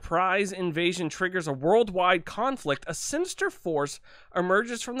 When a surprise invasion triggers a worldwide conflict, a sinister force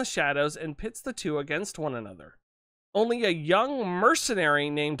emerges from the shadows and pits the two against one another. Only a young mercenary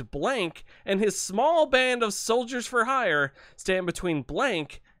named Blank and his small band of soldiers for hire stand between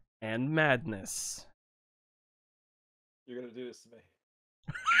Blank and madness. You're gonna do this to me.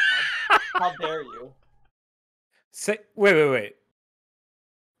 How dare you? Wait.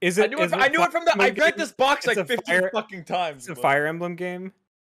 Is it? I knew it from the. I read this box like 50 fucking times. It's a Fire Emblem game.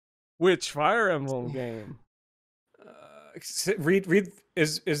 Which Fire Emblem game? Read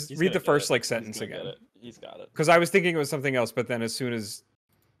the first sentence again. He's got it. Because I was thinking it was something else, but then as soon as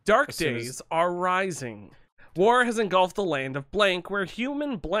Dark days are rising. War has engulfed the land of blank, where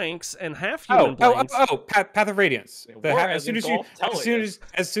human blanks and half-human blanks... Path of Radiance.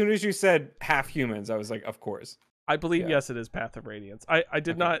 As soon as you said half-humans, I was like, of course. I believe, yes, it is Path of Radiance. I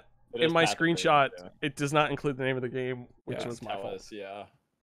did not... In my screenshot, it does not include the name of the game, which was my fault. Yeah.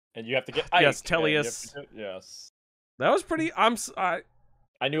 And you have to get... Yes, Tellius. Yes. That was pretty...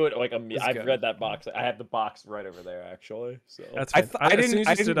 I knew it like I've read that box. I have the box right over there actually. So I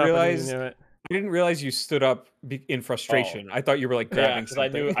didn't realize you stood up in frustration. I thought you were like grabbing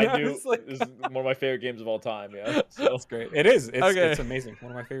something. Because I knew this is one of my favorite games of all time. Yeah, so. That's great. It is. It's amazing.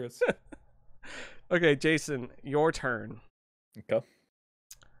 One of my favorites. Okay, Jason, your turn. Okay.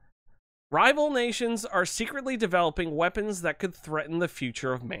 Rival nations are secretly developing weapons that could threaten the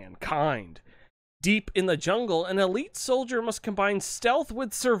future of mankind. Deep in the jungle, an elite soldier must combine stealth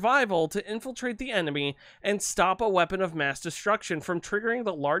with survival to infiltrate the enemy and stop a weapon of mass destruction from triggering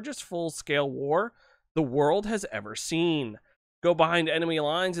the largest full-scale war the world has ever seen. Go behind enemy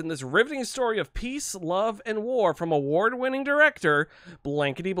lines in this riveting story of peace, love, and war from award-winning director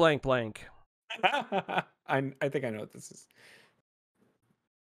Blankety Blank Blank. I think I know what this is.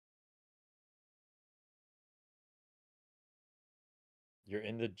 You're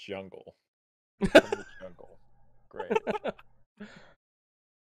in the jungle. From the jungle. Great.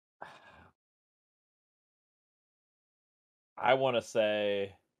 I want to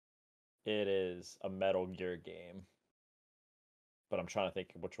say it is a Metal Gear game, but I'm trying to think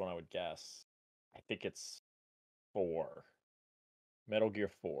which one I would guess. I think it's 4. Metal Gear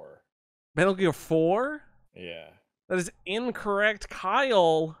 4. Metal Gear 4? Yeah. That is incorrect,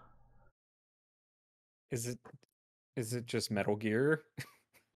 Kyle. Is it just Metal Gear?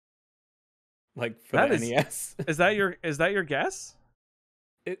 Like for that the is, NES? Is that your guess?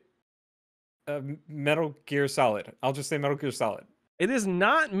 Metal Gear Solid. I'll just say Metal Gear Solid. It is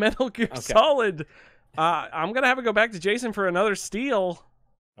not Metal Gear Solid. I'm gonna have to go back to Jason for another steal.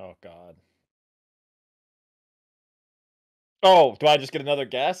 Oh God. Oh, do I just get another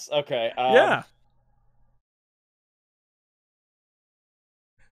guess? Okay. Yeah.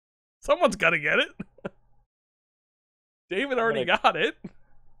 Someone's gotta get it. David already got it.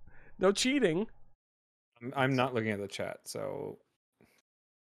 No cheating. I'm not looking at the chat, so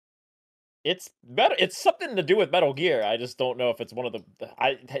it's something to do with Metal Gear. I just don't know if it's one of the.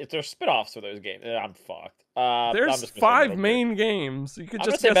 If there's spin-offs for those games, I'm fucked. There's 5 main games. You could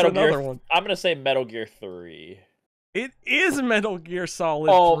just guess another one. I'm gonna say Metal Gear 3. It is Metal Gear Solid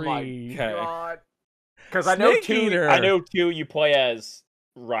 3. Oh my God! Because I know 2. I know 2. You play as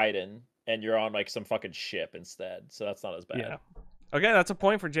Raiden, and you're on like some fucking ship instead, so that's not as bad. Yeah. Okay, that's a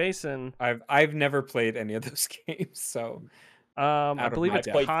point for Jason. I've never played any of those games, so I believe it's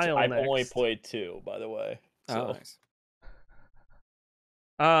Kyle I've next. only played 2, by the way. So.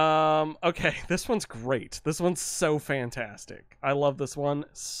 Oh, nice. Okay, this one's great. This one's so fantastic. I love this one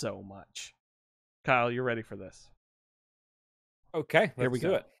so much. Kyle, you ready for this? Okay, here we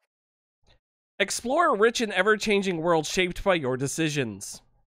go. It. Explore a rich and ever-changing world shaped by your decisions.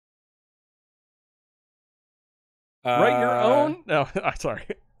 Write your own. No, I'm sorry.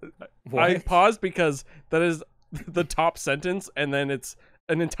 What? I paused because that is the top sentence, and then it's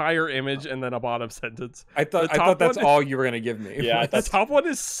an entire image, and then a bottom sentence. I thought that's all you were gonna give me. Yeah, the top one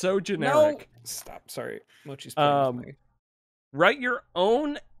is so generic. No. Stop. Sorry. Mochi's playing with me. Write your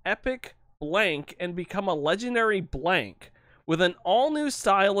own epic blank and become a legendary blank. With an all-new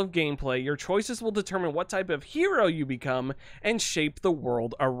style of gameplay, your choices will determine what type of hero you become and shape the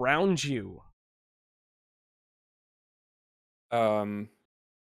world around you. Can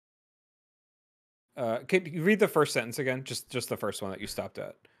you read the first sentence again? Just the first one that you stopped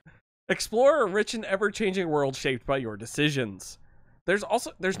at. Explore a rich and ever-changing world shaped by your decisions. There's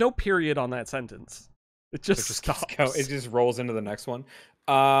no period on that sentence. It just stops. It just rolls into the next one.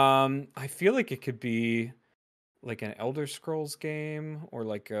 I feel like it could be like an Elder Scrolls game or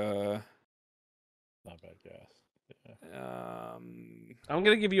like a. Not bad guess. Yeah. I'm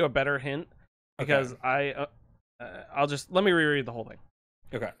gonna give you a better hint because I'll just let me reread the whole thing.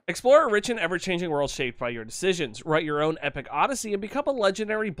 Okay. Explore a rich and ever-changing world shaped by your decisions. Write your own epic odyssey and become a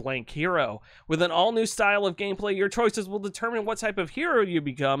legendary blank hero. With an all-new style of gameplay, your choices will determine what type of hero you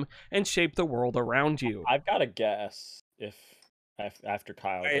become and shape the world around you. I've got to guess if after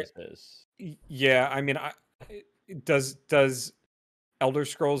Kyle does his. Yeah, I mean, does Elder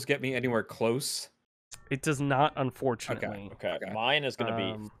Scrolls get me anywhere close? It does not, unfortunately. Okay. Mine's gonna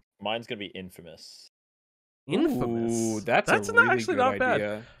be Infamous. Infamous. Ooh, that's a really actually good not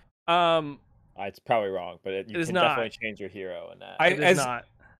idea. bad. It's probably wrong, but you can definitely change your hero in that. It is not.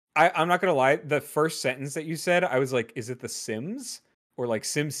 I'm not gonna lie. The first sentence that you said, I was like, "Is it The Sims or like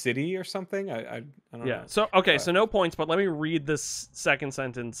Sim City or something?" I don't know. So so no points, but let me read this second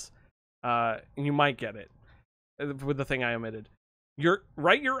sentence. And you might get it with the thing I omitted.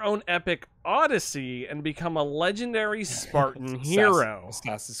 Write your own epic odyssey and become a legendary Spartan hero.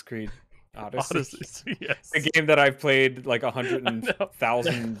 Assassin's Creed Odyssey. Yes. A game that I've played like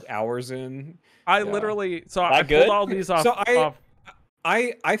 100,000 hours in. I pulled all these off. So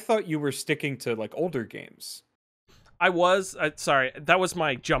I thought you were sticking to like older games. I was sorry. That was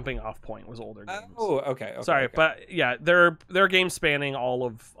my jumping off point. Was older games. Oh, okay. Sorry, but yeah, there are games spanning all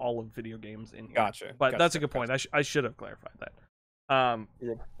of video games in here. Gotcha. But that's a good point. I should have clarified that. I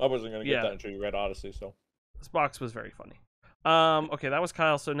wasn't gonna get that until you read Odyssey. So this box was very funny. Okay, that was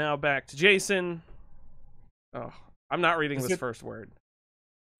Kyle. So now back to Jason. Oh, I'm not reading this first word.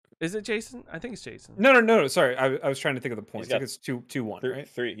 Is it Jason? I think it's Jason. No. Sorry, I was trying to think of the points. I think it's 2-1, right?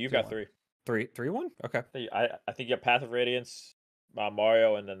 3. You've got 3. 3-1. Okay. I think you have Path of Radiance,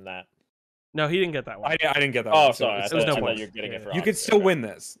 Mario, and then that. No, he didn't get that one. I didn't get that one. Oh, sorry. I thought you're getting it for. You could still win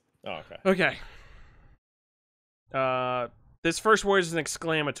this. Oh, okay. Okay. This first word is an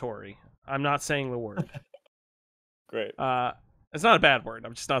exclamatory. I'm not saying the word. Great. It's not a bad word.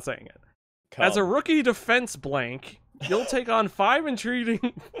 I'm just not saying it. As a rookie defense blank, you'll take on 5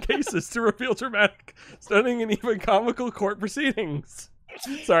 intriguing cases to reveal dramatic, stunning, and even comical court proceedings.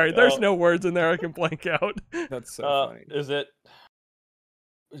 Sorry, there's no words in there I can blank out. That's so funny. Is it?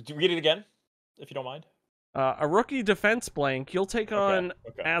 Read it again, if you don't mind. A rookie defense blank. You'll take on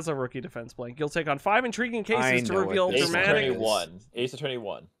as a rookie defense blank. You'll take on 5 intriguing cases to reveal dramatic. Ace Attorney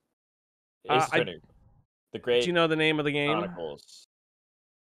 1. Ace Attorney. The Great. Do you know the name of the game? Chronicles.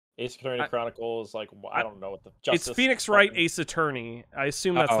 Ace Attorney Chronicles, like I don't know what the Justice. It's Phoenix Wright Ace Attorney. I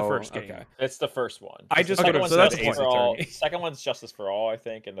assume that's the first game. It's the first one. I just would have said Ace Attorney. Second one's Justice for All, I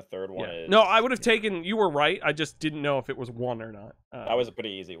think, and the third one is. No, I would have taken. You were right. I just didn't know if it was 1 or not. That was a pretty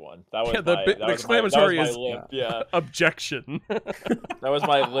easy one. That was the exclamatory is limp. Objection. That was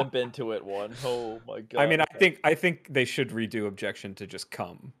my limp into it one. Oh my god. I mean, I think they should redo objection to just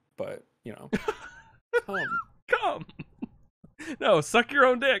come, but you know, come. No, suck your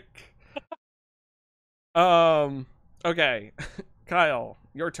own dick. Okay. Kyle,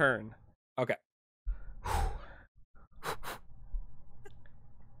 your turn. Okay.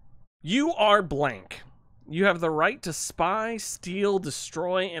 You are blank. You have the right to spy, steal,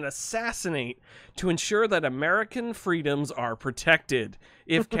 destroy, and assassinate to ensure that American freedoms are protected.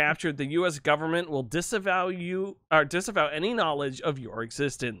 If captured, the U.S. government will disavow any knowledge of your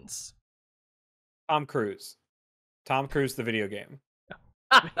existence. Tom Cruise, the video game.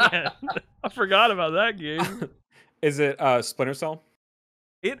 Man, I forgot about that game. Is it Splinter Cell?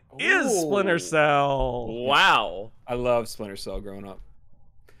 It is Splinter Cell. Wow. I love Splinter Cell growing up.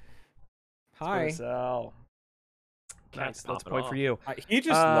 Hi. Splinter Cell. Nice. That's a point for you. He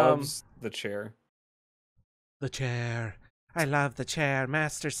just loves the chair. The chair. I love the chair.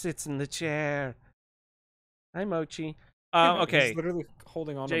 Master sits in the chair. Hi, Mochi. Okay. He's literally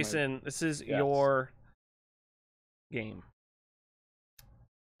holding on Jason, this is your game.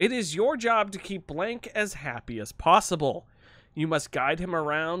 It is your job to keep blank as happy as possible. You must guide him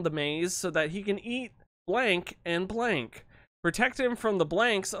around the maze so that he can eat blank and blank. Protect him from the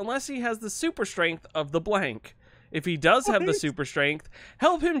blanks unless he has the super strength of the blank. If he does have the super strength,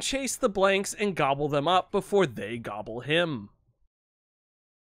 help him chase the blanks and gobble them up before they gobble him.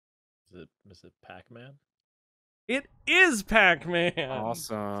 Is it Pac-Man? It is Pac-Man.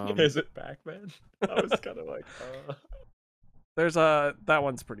 Awesome. Is it Pac-Man? I was kind of like, There's that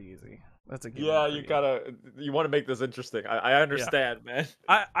one's pretty easy. That's a game. Yeah, you want to make this interesting. I understand, man.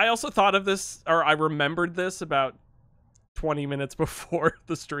 I also thought of this, or I remembered this about 20 minutes before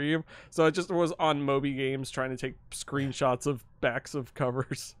the stream. So I just was on Moby Games trying to take screenshots of backs of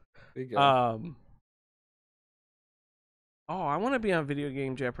covers. There you go. I want to be on Video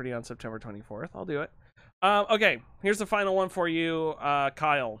Game Jeopardy on September 24th. I'll do it. Okay, here's the final one for you,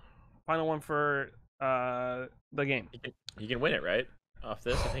 Kyle. Final one for the game. He can win it, right? Off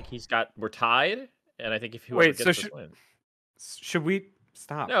this, I think we're tied, and I think if whoever gets this wins. Should we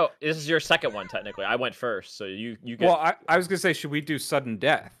stop? No, this is your second one technically. I went first, so you get. Well, I was gonna say, should we do sudden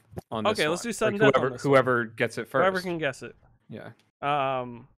death on this? Okay, let's do sudden death. Whoever gets it first. Whoever can guess it. Yeah.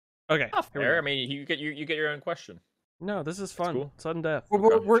 Okay. Not fair. I mean, you get your own question. No, this is fun. Cool. Sudden death.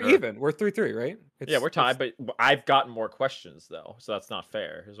 We're even. We're 3-3, right? Yeah, we're tied, but I've gotten more questions though, so that's not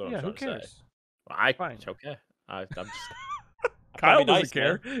fair. Is what I'm trying to say. Well, Fine. It's okay. I'm just. Kyle doesn't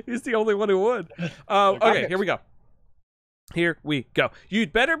care. Man. He's the only one who would. Okay, here we go. Here we go.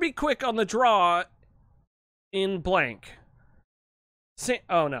 You'd better be quick on the draw in blank.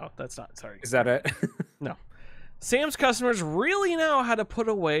 Oh, no, that's not. Sorry. Is that it? No. Sam's customers really know how to put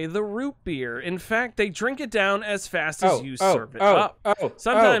away the root beer. In fact, they drink it down as fast as you serve it up.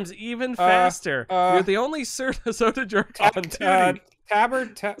 Sometimes even faster. You're the only soda jerk on duty. What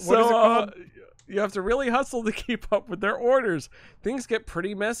is it called? You have to really hustle to keep up with their orders. Things get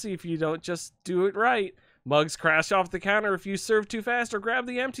pretty messy if you don't just do it right. Mugs crash off the counter if you serve too fast or grab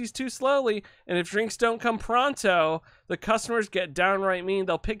the empties too slowly. And if drinks don't come pronto, the customers get downright mean.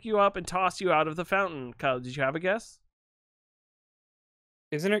 They'll pick you up and toss you out of the fountain. Kyle, did you have a guess?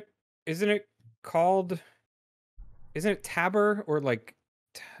 Isn't it called? Isn't it Tabber or like?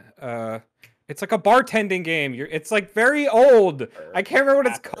 It's like a bartending game. It's like very old. I can't remember what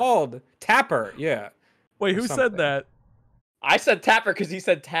it's called. Tapper, yeah. Wait, who said that? I said Tapper because he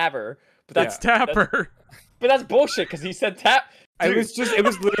said Tabber. But that's Tapper. But that's bullshit because he said Tap. Dude. It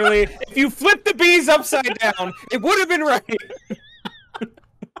was literally, if you flip the bees upside down, it would have been right.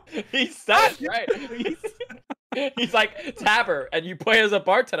 He said it right. He's like Tapper, and you play as a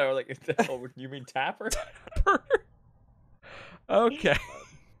bartender. I was like, oh, you mean Tapper? Tapper. Okay.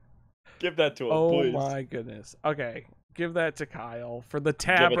 Give that to him, please. Oh my goodness. Okay, give that to Kyle for the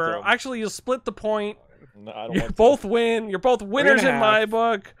Tapper. Actually, you'll split the point. No, I don't you both win. You're both winners in my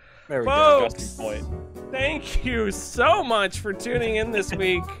book. There we Folks, thank you so much for tuning in this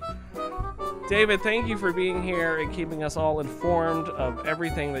week David, thank you for being here and keeping us all informed of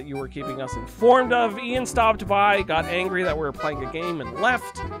everything that you were keeping us informed of. Ian stopped by, got angry that we were playing a game, and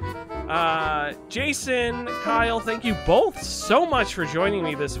left. Jason, Kyle, thank you both so much for joining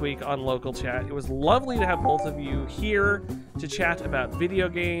me this week on Local Chat. It was lovely to have both of you here to chat about video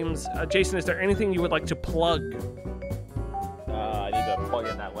games. Jason, is there anything you would like to plug? I need to plug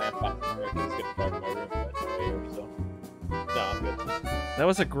in that lamp button. It's getting dark in my room, but so. No, I'm good. That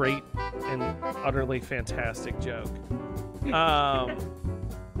was a great and utterly fantastic joke.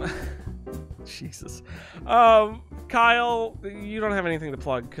 Jesus. Kyle, you don't have anything to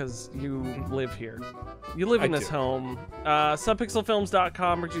plug because you live here. You live in this home.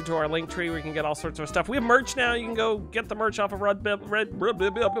 Subpixelfilms.com brings you to our link tree where you can get all sorts of stuff. We have merch now. You can go get the merch off of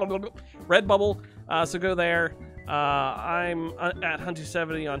Redbubble. So go there. I'm at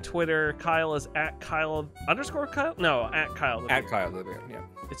Hunt270 on Twitter. Kyle is at Kyle_Kyle? No, at Kyle. At Kyle, yeah.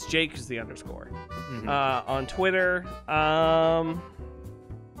 It's Jake who's the underscore. On Twitter. I'm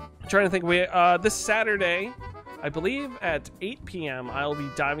trying to think. This Saturday, I believe at 8 p.m., I'll be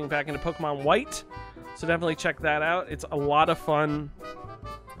diving back into Pokemon White. So definitely check that out. It's a lot of fun.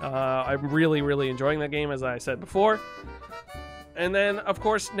 I'm really, really enjoying that game, as I said before. And then, of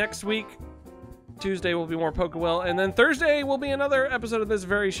course, next week, Tuesday will be more Pokewell, and then Thursday will be another episode of this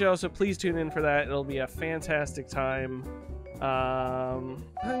very show, so please tune in for that. It'll be a fantastic time. I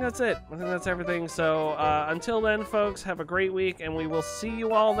think that's it. I think that's everything. So until then, folks, have a great week, and we will see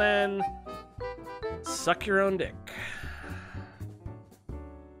you all then. Suck your own dick.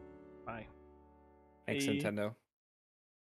 Bye. Thanks, Nintendo.